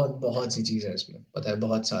 बहुत बहुत सी चीज़ है इसमें, पता है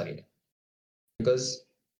बहुत सारी है. बिकॉज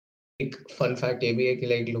एक फन फैक्ट ये भी है कि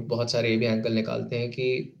लाइक लोग बहुत सारे ये भी एंगल निकालते हैं कि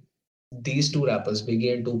these two rappers बिगी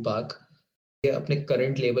and Tupac ये अपने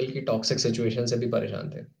करंट लेवल की टॉक्सिक सिचुएशन से भी परेशान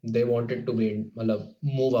थे. दे वांटेड टू बी मतलब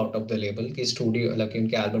move out of the label कि स्टूडियो मतलब कि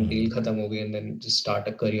उनके एल्बम डील हाँ. खत्म हो गई and then start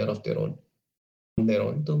a career of their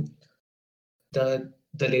own. तो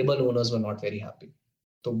the label owners were not very happy.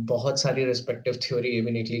 तो बहुत सारी रिस्पेक्टिव थ्योरी ये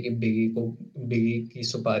भी निकली कि बिगी की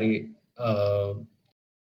सुपारी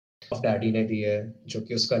ऑफ डैडी ने दी है जो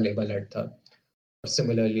कि उसका लेबल हेड था.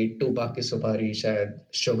 सिमिलरली टूपाक की सुपारी शायद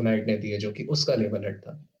शुग नाइट ने दी है जो कि उसका लेबल हेड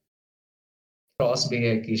था. क्रॉस भी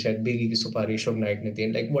है कि शायद बिगी की सुपारी शुग नाइट ने दी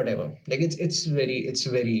है. Like whatever, like it's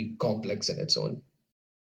very complex in its own.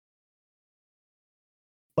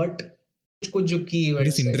 But कुछ कुछ जो की It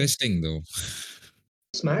is इवेंट्स है. interesting though.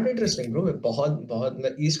 It's mad interesting, bro. बहुत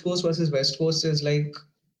बहुत east coast versus west coast is like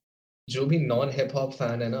जो भी नॉन हिप हॉप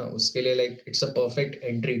फैन है ना उसके लिए like it's a perfect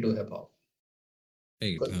entry to hip hop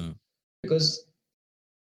right, हाँ। बिकॉज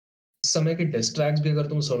इस समय के डिस्ट्रैक्ट्स भी अगर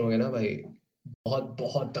तुम सुनोगे ना भाई बहुत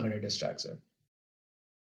बहुत तगड़े डिस्ट्रैक्ट्स है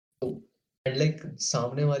तो एंड लाइक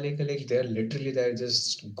सामने वाले के like they are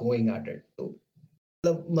just going at it तो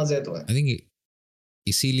मतलब मजे तो है आई थिंक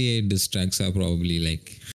इसीलिए distracts are probably like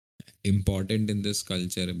important in this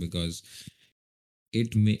culture because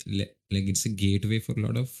it may like it's a gateway for a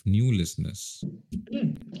lot of new listeners.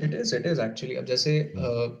 It is actually अब जैसे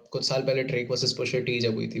कुछ साल पहले ड्रेक वर्सेस पुशर टी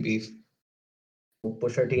जब हुई थी बीफ तो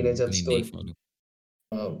पुशर टी ने जब नहीं, नहीं स्टोरी फॉलो,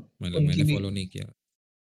 मतलब उनकी मैंने भी फॉलो नहीं किया।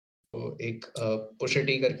 तो एक पुशर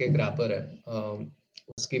टी करके एक रैपर है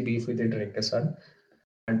उसकी बीफ हुई थी ड्रेक के साथ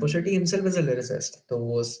and Pusha T himself is a lyricist तो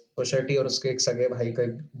वो पुशर टी और उसके एक सगे भाई का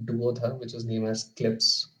डुओ था which was name as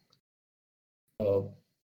clips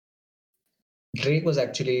Drake was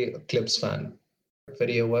actually clips fan फिर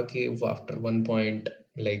ये हुआ कि वो after one point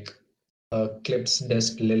like clips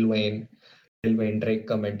डिस्ड Lil Wayne Drake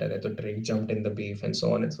का मेंटर है तो Drake jumped in the beef and so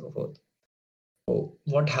on and so fourth तो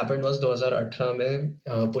व्हाट हैपेंड वाज 2018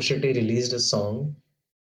 में pusher T released a song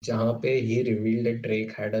जहाँ पे he revealed that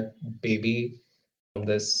Drake had a baby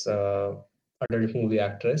from this adult movie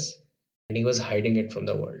actress and he was hiding it from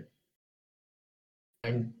the world.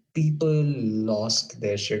 And people lost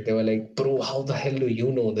their shit. They were like, bro, how the hell do you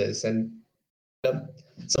know this? And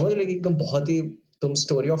समझ रहे कि एकदम बहुत ही तुम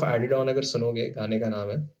story of एडिडॉन अगर सुनोगे गाने का नाम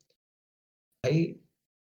है भाई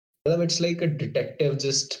मतलब it's like a detective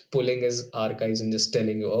just pulling his archives and just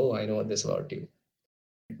telling you oh I know this about you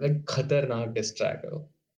like खतरनाक डिस्ट्रैक्ट है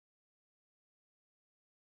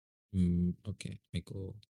ओके, मेरे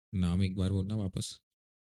को नाम एक बार बोलना वापस।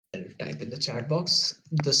 type in the chat box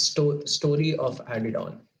the story of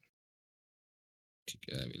Adidon. ठीक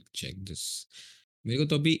है, आई विल चेक दिस। मेरे को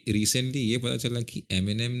तो अभी रिसेंटली ये पता चला कि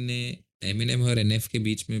एमिनेम और एनएफ के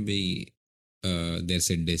बीच में भी देयर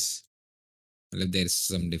से डिस, मतलब there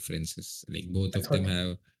some differences, like both I of thought them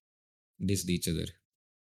have डिस्ड each other.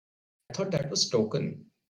 I thought that was Token.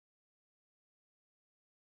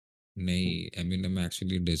 नहीं, एमिनेम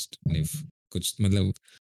एक्चुअली डिस्ड निफ, कुछ मतलब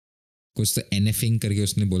कुछ तो एनएफिंग करके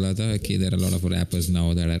उसने बोला था कि there are lot of rappers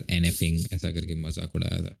now that are एनएफिंग, ऐसा करके मजाक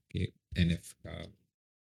उड़ाया था कि एनएफ का,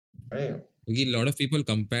 Right. क्योंकि lot of people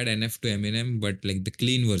compared NF to Eminem but like the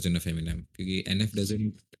clean version of Eminem, क्योंकि NF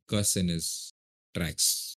doesn't cuss in his tracks.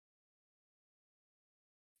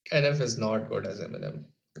 NF is not good as Eminem.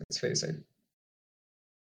 Let's face it.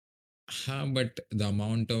 हाँ, but the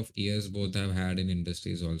amount of years both have had in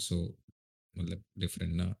industry is also मतलब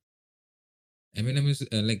different ना. Eminem is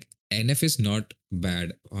like NF is not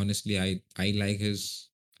bad. Honestly, I like his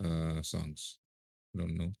songs.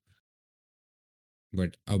 Don't know,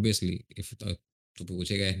 but obviously if तो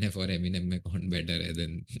पूछेगा NF और Eminem में कौन better है,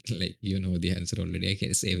 then like you know the answer already. I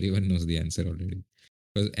guess everyone knows the answer already.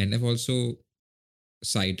 Because NF also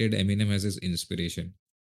cited Eminem as his inspiration.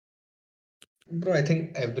 Bro, I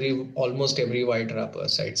think almost every white rapper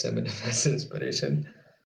cites Eminem as inspiration.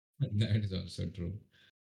 That is also true.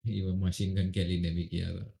 ये machine gun कैली ने भी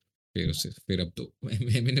किया था। फिर अब तो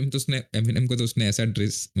Eminem को तो उसने ऐसा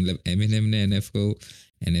ड्रेस, मतलब एमिनेम ने एनएफ को,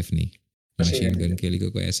 एनएफ नहीं, Machine मशीन गन Gun. कैली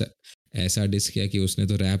को ऐसा ऐसा डिस किया कि उसने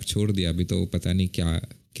तो रैप छोड़ दिया, अभी तो पता नहीं क्या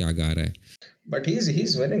क्या गा रहा है। But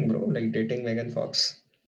he's winning, bro. Like dating Megan Fox.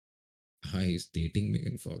 हाँ, he is dating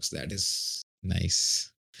Megan fox, that is nice.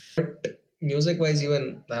 But music wise, even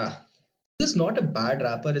he's not a bad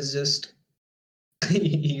rapper. It's just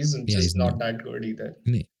he's या just is not not, that good either.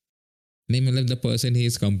 नहीं नहीं, मतलब the person he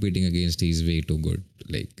is competing against, he is way too good,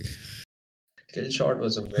 like Killshot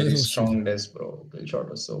was a very मतलब उसने, strong diss, bro.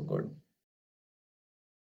 Killshot was so good.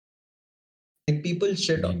 Like people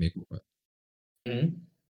shit नहीं on. मेरे को Hmm?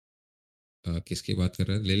 किसकी बात कर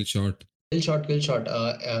रहा है, लिल शॉट? Killshot.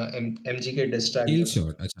 MG के diss track किल जब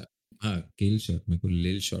शॉट, अच्छा, हाँ किल शॉट, मेरे को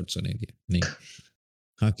लिल शॉट सुनाई दिया नहीं।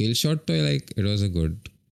 हाँ, किल शॉट तो like it was a good,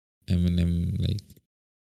 Eminem like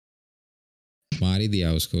मार ही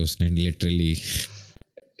दिया उसको उसने literally.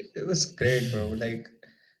 it was great, bro. Like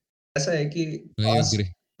ऐसा है कि ग्रे, past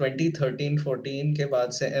 2013-14 के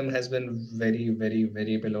बाद से M has been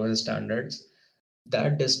very below his standards.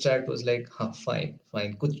 That diss track was like हाँ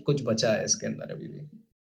fine कुछ कुछ बचा है इसके अंदर अभी भी.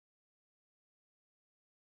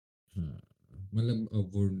 हाँ, मतलब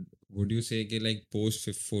वुड यू से कि लाइक पोस्ट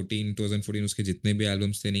 2014 उसके जितने भी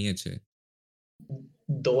एल्बम्स थे नहीं अच्छे?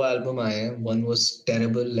 दो एल्बम आए हैं. One was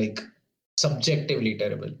terrible, like subjectively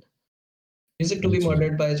terrible. Music to be Which one?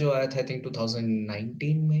 murdered by जो आया था I think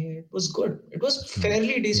 2019 में. It was good. It was हाँ,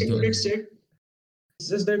 fairly decent, but 2000 it's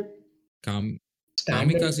just that काम,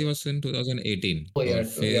 standard Kamikaze was in 2018 O or यार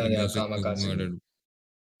Fair या Music was kamikaze murdered.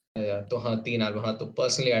 या तो हाँ 3 एल्बम हाँ तो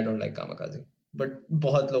personally I don't like kamikaze but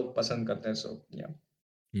बहुत लोग पसंद करते हैं सो या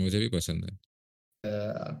मुझे भी पसंद है।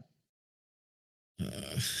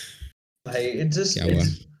 भाई क्या हुआ?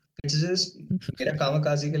 इट्स जस्ट मेरा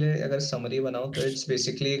कामाकाजी के लिए अगर समरी बनाऊं तो इट्स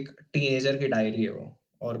बेसिकली एक टीनेजर की डायरी है वो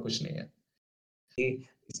और कुछ नहीं है कि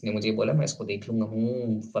इसने मुझे बोला मैं इसको देख लूंगा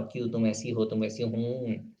फक यू तुम ऐसी हो तुम ऐसी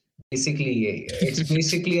हूँ बेसिकली ये it's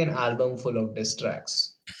basically an album full of dish tracks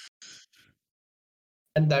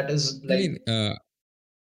and that is I like mean,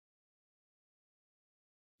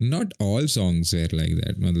 not all songs were like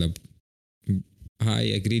that. मतलब हाँ, आई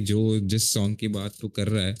एग्री, जो जिस सॉन्ग की बात तू कर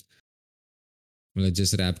रहा है, मतलब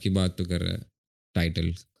जिस रैप की बात तू कर रहा है, टाइटल,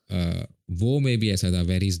 वो में भी ऐसा था,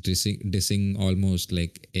 where is dissing almost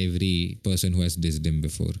like every person who has डिस्ड him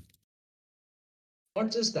before.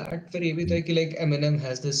 not just that फिर ये भी था कि like Eminem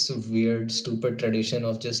has this weird stupid tradition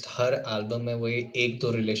of just her album में वही एक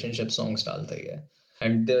दो रिलेशनशिप सॉन्ग्स डालता ही है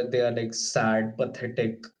and they are like sad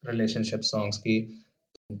pathetic relationship songs की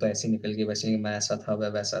तुम तो ऐसे निकल गई वैसे मैं ऐसा था वह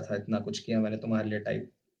वैसा था इतना कुछ किया मैंने तुम्हारे लिए टाइप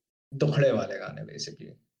दुखड़े वाले गाने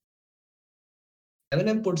basically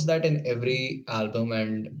Eminem puts that in every album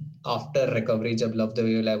and after recovery जब Love the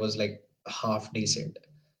Way You Lie was like half decent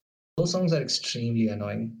those songs are extremely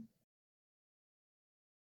annoying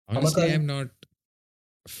honestly I am not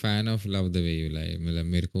fan of love the way you lie. मतलब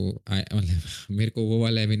मतलब मेरे को वो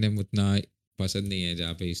वाला Eminem उतना पसंद नहीं है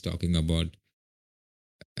जहाँ पे इज टॉकिंग अबाउट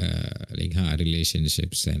लाइक हाँ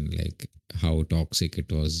relationships and like how toxic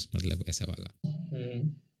it was, मतलब ऐसा वाला। hmm.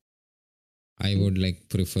 I would like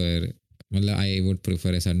prefer, मतलब आई वुड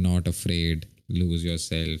प्रिफर ऐसा not afraid, lose your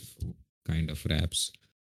self kind of raps.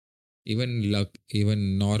 Even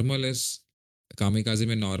normal is, kamikaze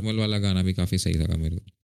में normal वाला गाना भी काफी सही लगा मेरे को।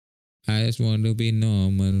 I just want to be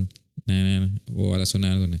normal, वो वाला सुना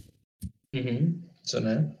है तूने? सुना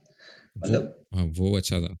है वो, मतलब हाँ वो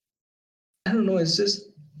अच्छा था। I don't know it's just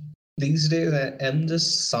these days M just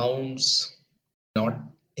sounds not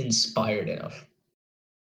inspired enough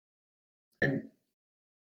and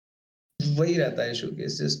वही रहता है इशू कि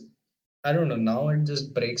it's just I don't know now it just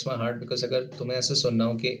breaks my heart because अगर तुम्हें ऐसे सुनना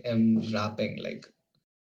हो कि M rapping like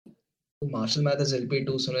Marshall Mathers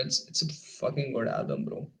LP2 सुनो it's a fucking good album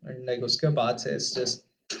bro and like उसके बाद से it's just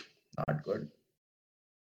not good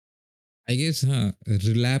I guess हाँ,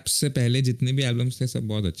 रिलैप्स से पहले जितने भी एल्बम्स थे सब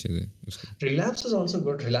बहुत अच्छे थे उसके। Relapse is also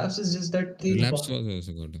good Relapse is just that कि relapse was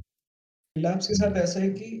also good. Relapse के साथ ऐसा है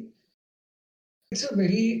कि it's a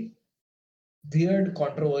very weird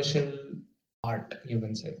controversial art you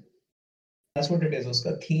can say that's what it is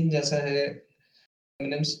उसका theme जैसा है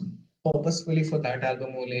Eminem's purposefully for that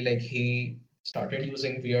album only like he started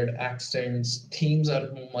using weird accents themes are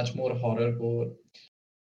much more horrorcore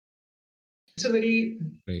it's a very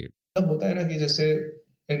right. तब होता है ना कि जैसे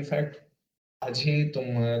in fact आज ही तुम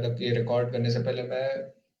मतलब ये रिकॉर्ड करने से पहले मैं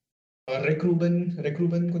रिक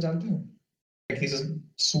रूबन को जानते हो like he's a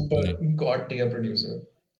super नहीं। god tier producer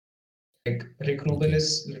like Rick Rubin okay. is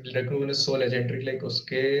Rick Rubin is so legendary like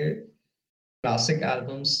उसके क्लासिक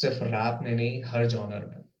एल्बम्स सिर्फ रैप में नहीं हर जॉनर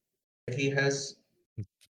में he has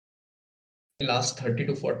last 30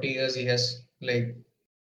 to 40 years he has like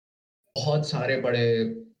बहुत सारे बड़े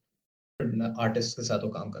आर्टिस्ट के साथ वो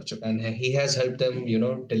काम कर चुका है he has helped them you know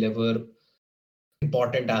deliver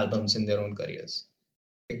important albums in their own careers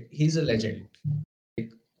like, he's a legend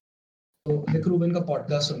like, तो Rick Rubin का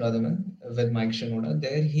podcast सुन रहा था मैं with Mike Shinoda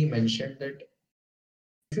there he mentioned that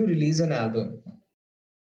if you release an album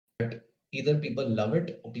but either people love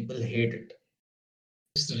it or people hate it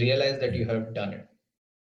just realize that you have done it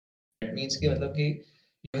it means कि मतलब कि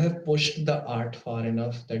you have pushed the art far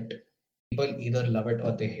enough that people either love it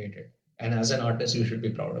or they hate it and as an artist you should be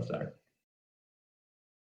proud of that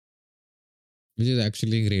Which is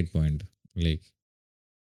actually a great point. Like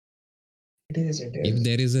it if is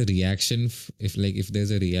there is a reaction, if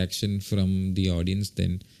there's a reaction from the audience,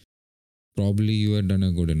 then probably you have done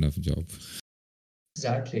a good enough job,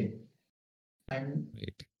 exactly and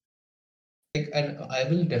right? like and I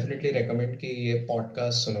will definitely recommend कि ये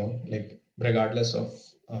podcast सुनो like regardless of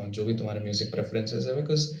जो भी तुम्हारे music preferences है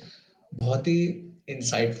because बहुत ही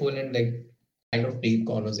insightful and like kind of deep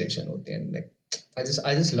conversation होती है and like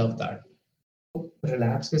I just love that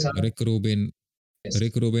relax के साथ Rick Rubin, yes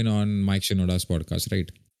Rick Rubin on Mike Shinoda's podcast,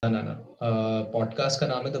 right? ना ना पॉडकास्ट का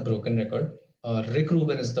नाम है the broken record Rick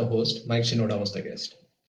Ruben is the host mic Shinoda was the guest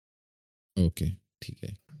Okay, ठीक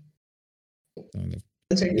है। मतलब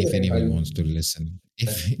I'll send you the if link anyone I'll wants to listen,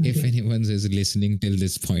 if anyone is listening till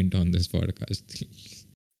this point on this podcast,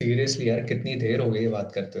 seriously यार कितनी देर हो गई ये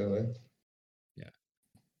बात करते हुए yeah,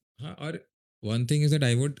 हाँ। और one thing is that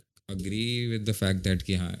I would agree with the fact that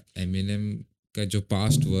कि हाँ Eminem का जो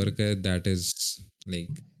past work है that is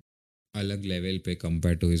like अलग level पे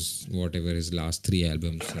compared to his whatever his last 3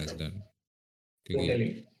 albums has done. क्योंकि टोटली।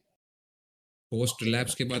 पोस्ट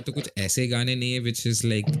रिलैप्स के बाद तो कुछ ऐसे गाने नहीं है विच इज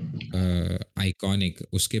लाइक आइकॉनिक.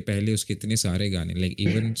 उसके पहले उसके इतने सारे गाने like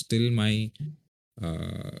even still my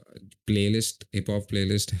playlist hip hop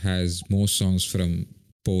playlist has most songs from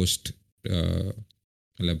post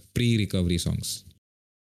मतलब pre recovery songs.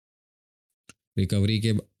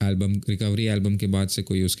 Recovery album के बाद से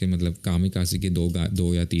कोई उसके मतलब कामिकाजी के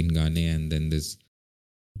दो या तीन गाने and then this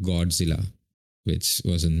Godzilla which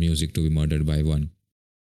was in music to be murdered by one.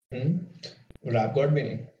 Rap God भी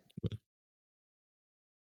नहीं।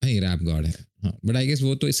 नहीं रैप गॉड है हाँ बट आई गेस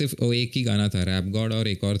वो तो सिर्फ वो एक ही गाना था रैप गॉड और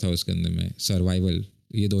एक और था उसके अंदर में सर्वाइवल.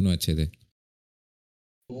 ये दोनों अच्छे थे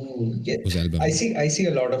Ooh, yeah. उस एल्बम में. I see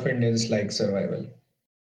a lot of Indians like Survival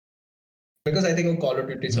because I think वो Call of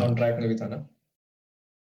Duty हाँ soundtrack में भी था ना।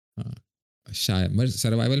 हाँ शायद बट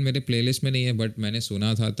सर्वाइवल मेरे प्लेलिस्ट में नहीं है बट मैंने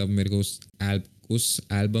सुना था तब मेरे को उस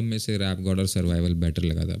एल्बम में से रैप गॉड और सर्वाइवल बेटर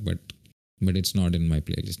लगा था but it's not in my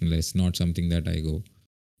playlist. It's not something that I go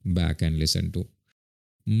back and listen to.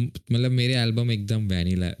 मतलब मेरे एल्बम एकदम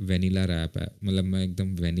वेनिला रैप है. मतलब मैं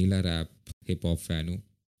एकदम vanilla rap hip hop fan हूँ.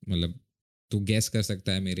 मतलब तू गेस कर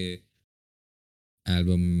सकता है मेरे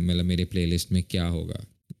एल्बम मतलब मेरे प्लेलिस्ट में क्या होगा.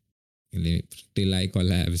 Till I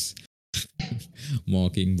collapse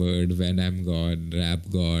मॉकिंग bird when I am God rap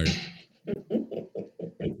God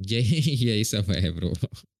यही सब है ब्रो.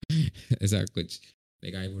 ऐसा कुछ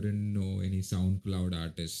like I wouldn't know any sound cloud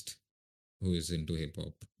artist who is into hip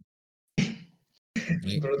hop.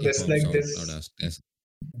 Bro, hip this hop like sound cloud this artist.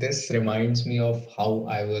 this reminds me of how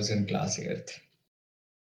I was in class 8th.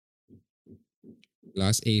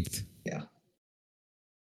 Class 8th Yeah,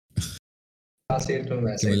 class 8th में कि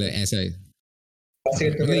वैसा ही मतलब था। ऐसा है. Class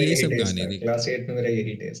 8th में मतलब मेरा ये यही सब टेस्ट गाने था। देख. क्लास 8th में मेरा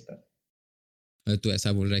यही टेस्ट था। तू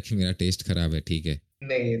ऐसा बोल रहा है कि मेरा टेस्ट खराब है ठीक है.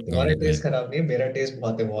 नहीं, गॉट तुम्हारा इट टेस्ट मैन. खराब नहीं है, मेरा टेस्ट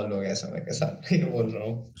बहुत इवॉल्व हो गया समय के साथ। ये बोल रहा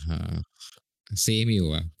हूँ। हाँ सेम ही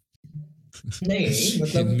हुआ. नहीं It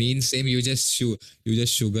मतलब means same. You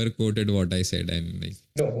just sugar coated what I said. I'm like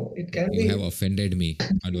no, it can you have be offended me,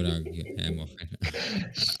 Anurag. I am shit. offended.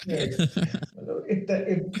 मतलब इतना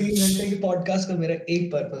 3 घंटे की पॉडकास्ट का मेरा एक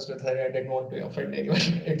पर्पस था। आई did not to offend anyone,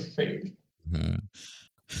 it failed. हाँ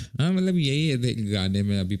हाँ मतलब यही है देख गाने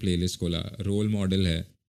में अभी प्लेलिस्ट खोला रोल मॉडल है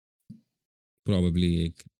probably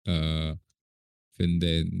एक फिर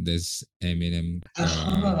there's Eminem का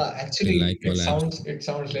हाँ, Till I actually, Collapse. it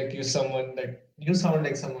sounds like you sound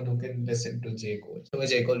like someone who can listen to J Cole. तुम्हें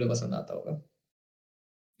J Cole भी पसंद आता होगा।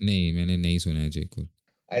 नहीं मैंने नहीं सुना है J Cole.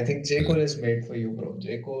 I think J Cole मतलब is made for you, bro.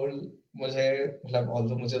 J Cole मुझे मतलब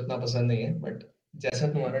although मुझे उतना पसंद नहीं है, but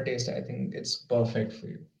जैसा तुम्हारा टेस्ट है, I think it's perfect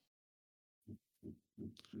for you.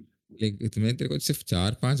 मैंने तेरे को सिर्फ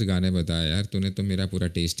 4-5 गाने बताया यार. तूने तो मेरा पूरा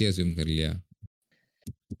टेस्ट ही अज्यूम कर लिया.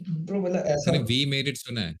 Bro मतलब ऐसा तूने वी मेड इट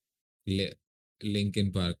सुना है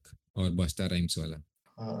लिंकिन पार्क और बस्ता राइम्स वाला.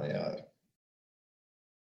 हाँ यार।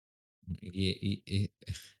 ये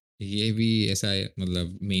ये भी ऐसा है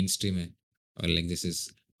मतलब मेन स्ट्रीम है और like this is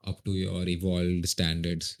up to your evolved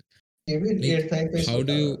standards. ये भी लाइक 8th टाइम पे हाउ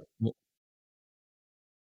डू सुना यू. था।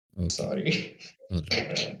 Okay Sorry.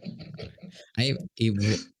 Alright. I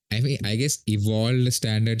I mean I guess evolved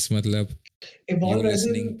standards मतलब you Evolve as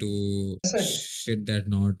in listening to ऐसा नहीं। shit that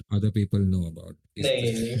not other people know about is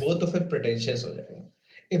नहीं नहीं, वो तो फिर प्रिटेंशियस हो जाएगा।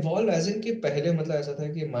 इवॉल्व एज इन कि पहले मतलब ऐसा था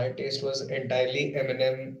कि my test was entirely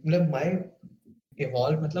Eminem. मतलब माय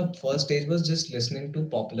इवॉल्व मतलब first stage was just listening to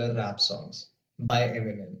popular rap songs by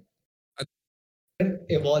Eminem.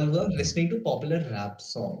 Evolve हुआ listening to popular rap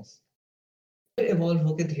songs. फिर इवॉल्व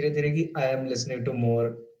होके धीरे धीरे कि आई एम लिसनिंग टू मोर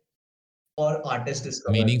और आर्टिस्ट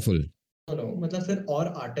डिस्कवर। meaningful. नो मतलब फिर और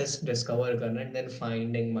आर्टिस्ट डिस्कवर करना and then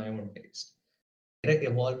finding my own test. मेरा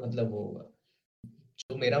इवॉल्व मतलब वो हुआ।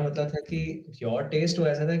 तो मेरा मतलब था कि योर टेस्ट वो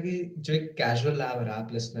ऐसा था कि जो एक कैजुअल रैप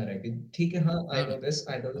रैप लिसनर है कि ठीक है हाँ हाँ आई नो दिस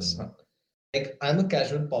हाँ हाँ। Like I am a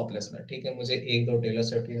casual pop listener. ठीक है, मुझे एक दो टेलर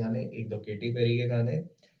स्विफ्ट के गाने, एक दो केटी पेरी के गाने,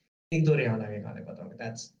 एक दो रिहाना के गाने पता होंगे।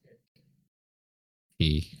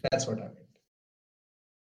 ठीक. That's what I mean.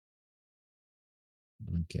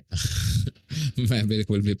 Okay. मैं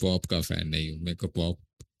बिल्कुल भी पॉप का फैन नहीं हूँ. मेरे को पॉप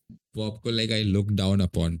को like I look down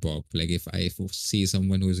upon pop. Like if I see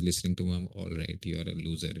someone who is listening to I'm all right, you're a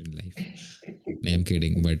loser in life. No, I'm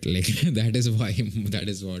kidding, but like that is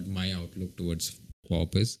what my outlook towards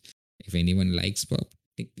pop is. If anyone likes pop,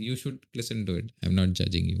 like, you should listen to it. I'm not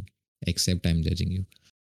judging you, except I'm judging you.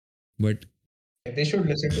 But they should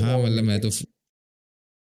listen to हाँ मोर मतलब मैं तो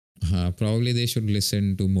music. हाँ probably they should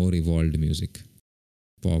listen to more evolved music.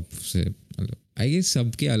 Pop से I guess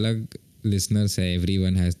सबके अलग listeners है,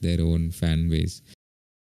 everyone has their own fan base.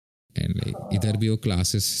 And like इधर भी वो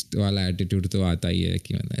क्लासिस्ट वाला एटीट्यूड तो आता ही है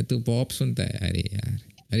कि मतलब तू पॉप सुनता है, अरे यार,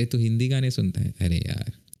 अरे तू हिंदी गाने सुनता है, अरे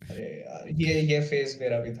यार। अरे यार, ये फेज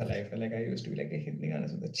मेरा भी था लाइफ में। Like I used to be like Hindi गाने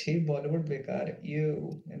सुनता, छी बॉलीवुड बेकार,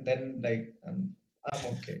 you, and then like I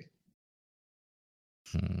M okay.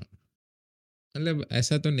 हाँ, मतलब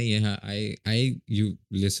ऐसा तो नहीं है। हाँ, आई आई you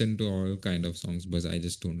listen to all kind of songs, बस I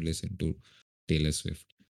just don't listen to Taylor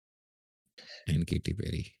Swift and Katy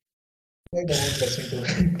Perry. I don't listen to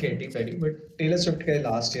Katy Perry, but Taylor Swift के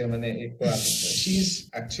last year मैंने एक दो album सुने. She's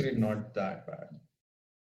actually not that bad.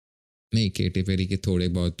 नहीं, Katy Perry के थोड़े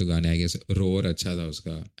बहुत तो गाने, आई गेस रोर अच्छा था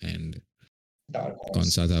उसका। एंड Dark कौन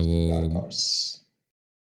सा Horse, था वो, Dark Horse.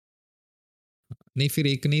 नहीं फिर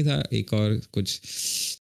एक नहीं था, एक और कुछ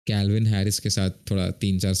कैल्विन हैरिस के साथ थोड़ा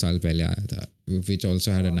 3-4 साल पहले आया था, विच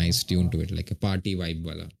ऑल्सो हैड अ हाँ नाइस ट्यून हाँ to it, like a party vibe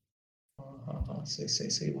वाला। हाँ, सही सही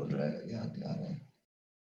सही बोल रहा है, याद याद है।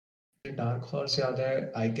 डार्क हॉर्स याद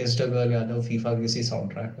है, आई किस्ड अ गर्ल याद है, वो फीफा किसी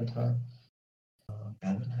साउंड ट्रैक में था,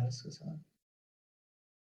 कैल्विन हैरिस के साथ।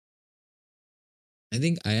 आई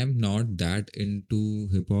think I am not that into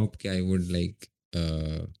hip hop कि I would like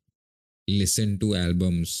listen to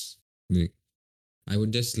albums. Like, I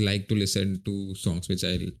would just like to listen to songs which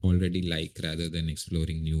I already like rather than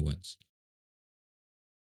exploring new ones.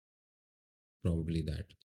 Probably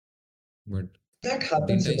that. But That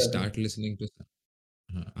happens didn't I with everyone. start listening to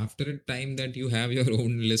after a time that you have your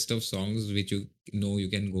own list of songs which you know you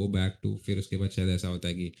can go back to, फिर उसके बाद शायद ऐसा होता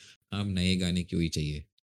है कि हम नए गाने क्यों ही चाहिए।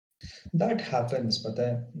 That happens, पता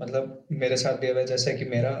है, मतलब मेरे साथ भी है, जैसे कि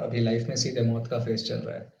मेरा अभी लाइफ में सीधे मौत का फेस चल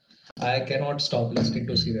रहा है। I cannot stop listening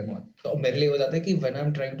to हम्म, सीधे मौत। तो मेरे लिए हो जाता है कि when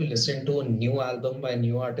I'm trying to listen to a new album by a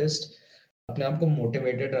new artist, अपने आप को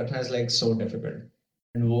मोटिवेटेड रखना is like so difficult।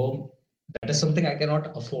 And वो that is something I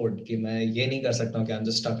cannot afford, कि मैं ये नहीं कर सकता हूँ कि I'm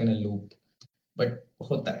just stuck in a loop। But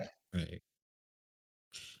होता है। right.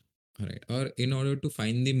 Right. Or in order to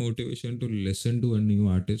find the motivation to listen to a new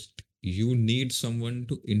artist, you need someone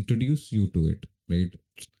to introduce you to it, right?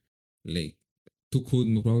 Like तो खुद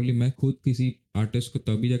probably मैं खुद किसी artist को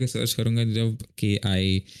तभी जाके सर्च करूंगा जब कि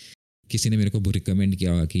आई किसी ने मेरे को रिकमेंड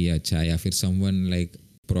किया होगा कि ये अच्छा है, या फिर someone like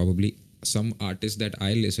probably some artist that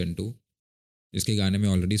I listen to, जिसके गाने में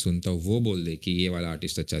ऑलरेडी सुनता हूँ, वो बोल दे कि ये वाला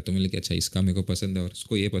आर्टिस्ट अच्छा है, तो मैं, अच्छा इसका मेरे को पसंद है और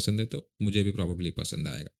उसको ये पसंद है, तो मुझे भी प्रॉब्ली पसंद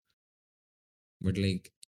आएगा। But like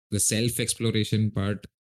the self exploration part,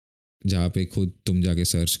 जहाँ पे खुद तुम जाके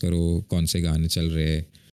सर्च करो कौन से गाने चल रहे हैं,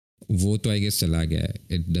 वो तो आई गेस चला गया है,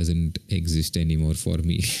 it doesn't exist any more for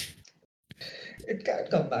me. It can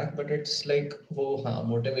come back, but it's like वो, हाँ,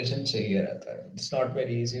 मोटिवेशन चाहिए रहता है। It's not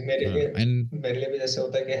very easy मेरे लिए। एंड मेरे लिए भी जैसे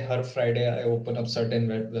होता है कि हर Friday I open up certain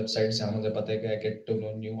websites जहाँ मुझे पता है कि I get to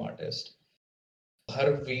know new artist.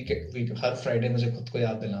 Her week her Friday मुझे खुद को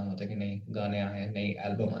याद दिलाना होता है कि नई गाने आए हैं, नई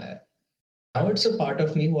एल्बम आया है। Now it's a part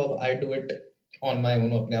of me, वो अब I do it on my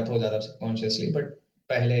own, अपने आप हो जाता है सबकॉन्शियसली, बट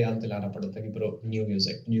पहले याद दिलाना पड़ता था कि bro, new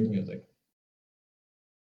music, new music.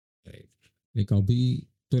 Like अभी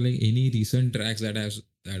तो like any recent tracks that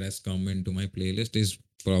has come into my playlist is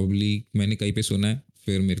probably मैंने कहीं पे सुना है,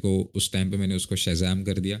 फिर मेरे को उस टाइम पे मैंने उसको शज़ैम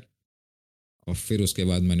कर दिया, और फिर उसके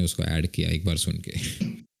बाद मैंने उसको ऐड किया एक बार सुन के।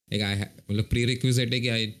 एक आई मतलब प्री रिक्विजिट है कि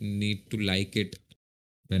आई need to like it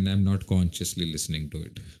when I am not consciously listening to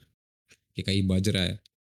it, कि कहीं बज रहा है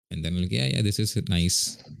एंड देन लाइक या दिस इज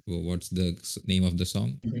नाइस, वो what's the name of the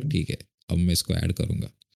song, ठीक है अब मैं इसको ऐड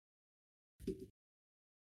करूंगा।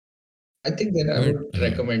 आई think then I but would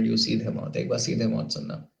recommend you Seedhe Maut, एक बार सीधे मौत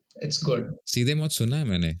सुनना। It's good. सीधे मौत सुना है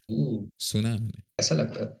मैंने, सुना है मैंने। ऐसा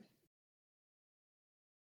लगता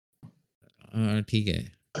ठीक है,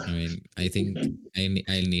 I mean I think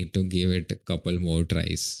I need to give it couple more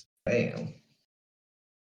tries. है।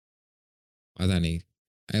 पता नहीं,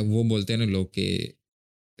 वो बोलते हैं ना लोग कि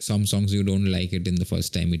some songs you don't like it in the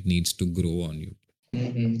first time, it needs to grow on you,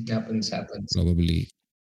 Happens, happens। probably।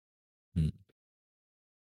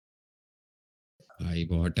 भाई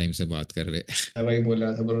बहुत टाइम से बात कर रहे मैं वही बोल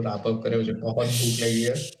रहा था ब्रो, रैप अप करें, मुझे बहुत भूख लगी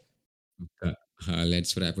है। हैं। हाँ,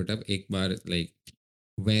 लेट्स wrap it up एक बार, like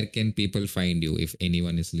where can people find you if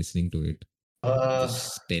anyone is listening to it, Uh,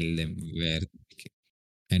 just tell them where,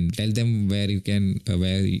 and tell them where you can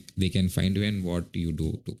where they can find you and what you do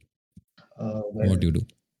to well, what you do।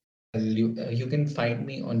 you can find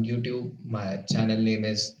me on YouTube. My channel name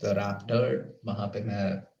is The Rap Nerd। वहाँ पे मैं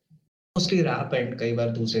mostly rap and कई बार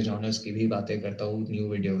दूसरे genres की भी बातें करता हूँ। New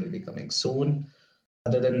video will be coming soon.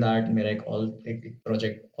 Other than that, मेरा एक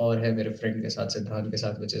प्रोजेक्ट और है मेरे फ्रेंड के साथ, सिद्धांत के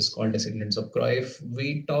साथ, which is called Descendants of Cruyff। We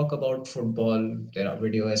talk about football. There are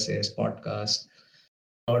video essays, podcast.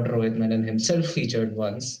 Lord Rohit Menon himself featured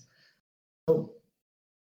once। So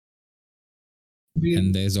we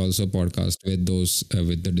And there's also podcast with those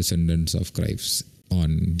with the descendants of Cripes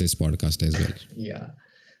on this podcast as well. yeah.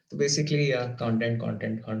 So basically, yeah, content.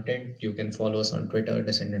 You can follow us on Twitter,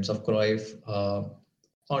 Descendants of Cruyff.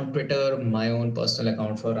 On Twitter, my own personal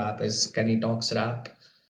account for rap is Kenny Talks Rap.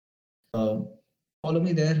 Uh, Follow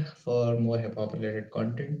me there for more hip hop related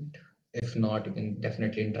content. If not, you can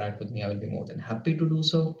definitely interact with me. I will be more than happy to do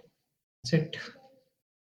so. That's it.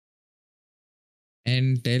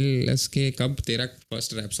 And tell us के कब तेरा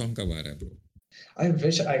first rap song कब आ रहा है bro? I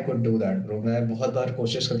wish I could do that, bro. मैं बहुत बार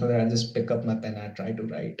कोशिश करता था. I just pick up my pen and try to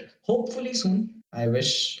write. Hopefully soon. I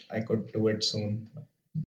wish I could do it soon.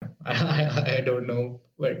 I don't know,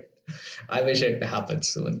 but I wish it happens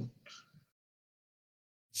soon.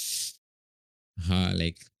 हाँ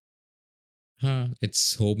like हाँ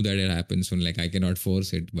it's hope that it happens soon. Like I cannot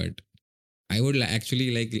force it, but I would actually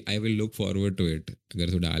like I will look forward to it.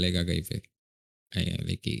 अगर तू डालेगा कहीं पे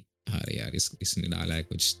like कि हाँ रे यार इसने डाला है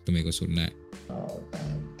कुछ तुम्हें को सुनना है. Oh,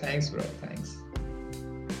 thanks, bro. Thanks.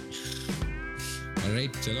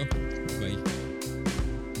 Alright चलो bye.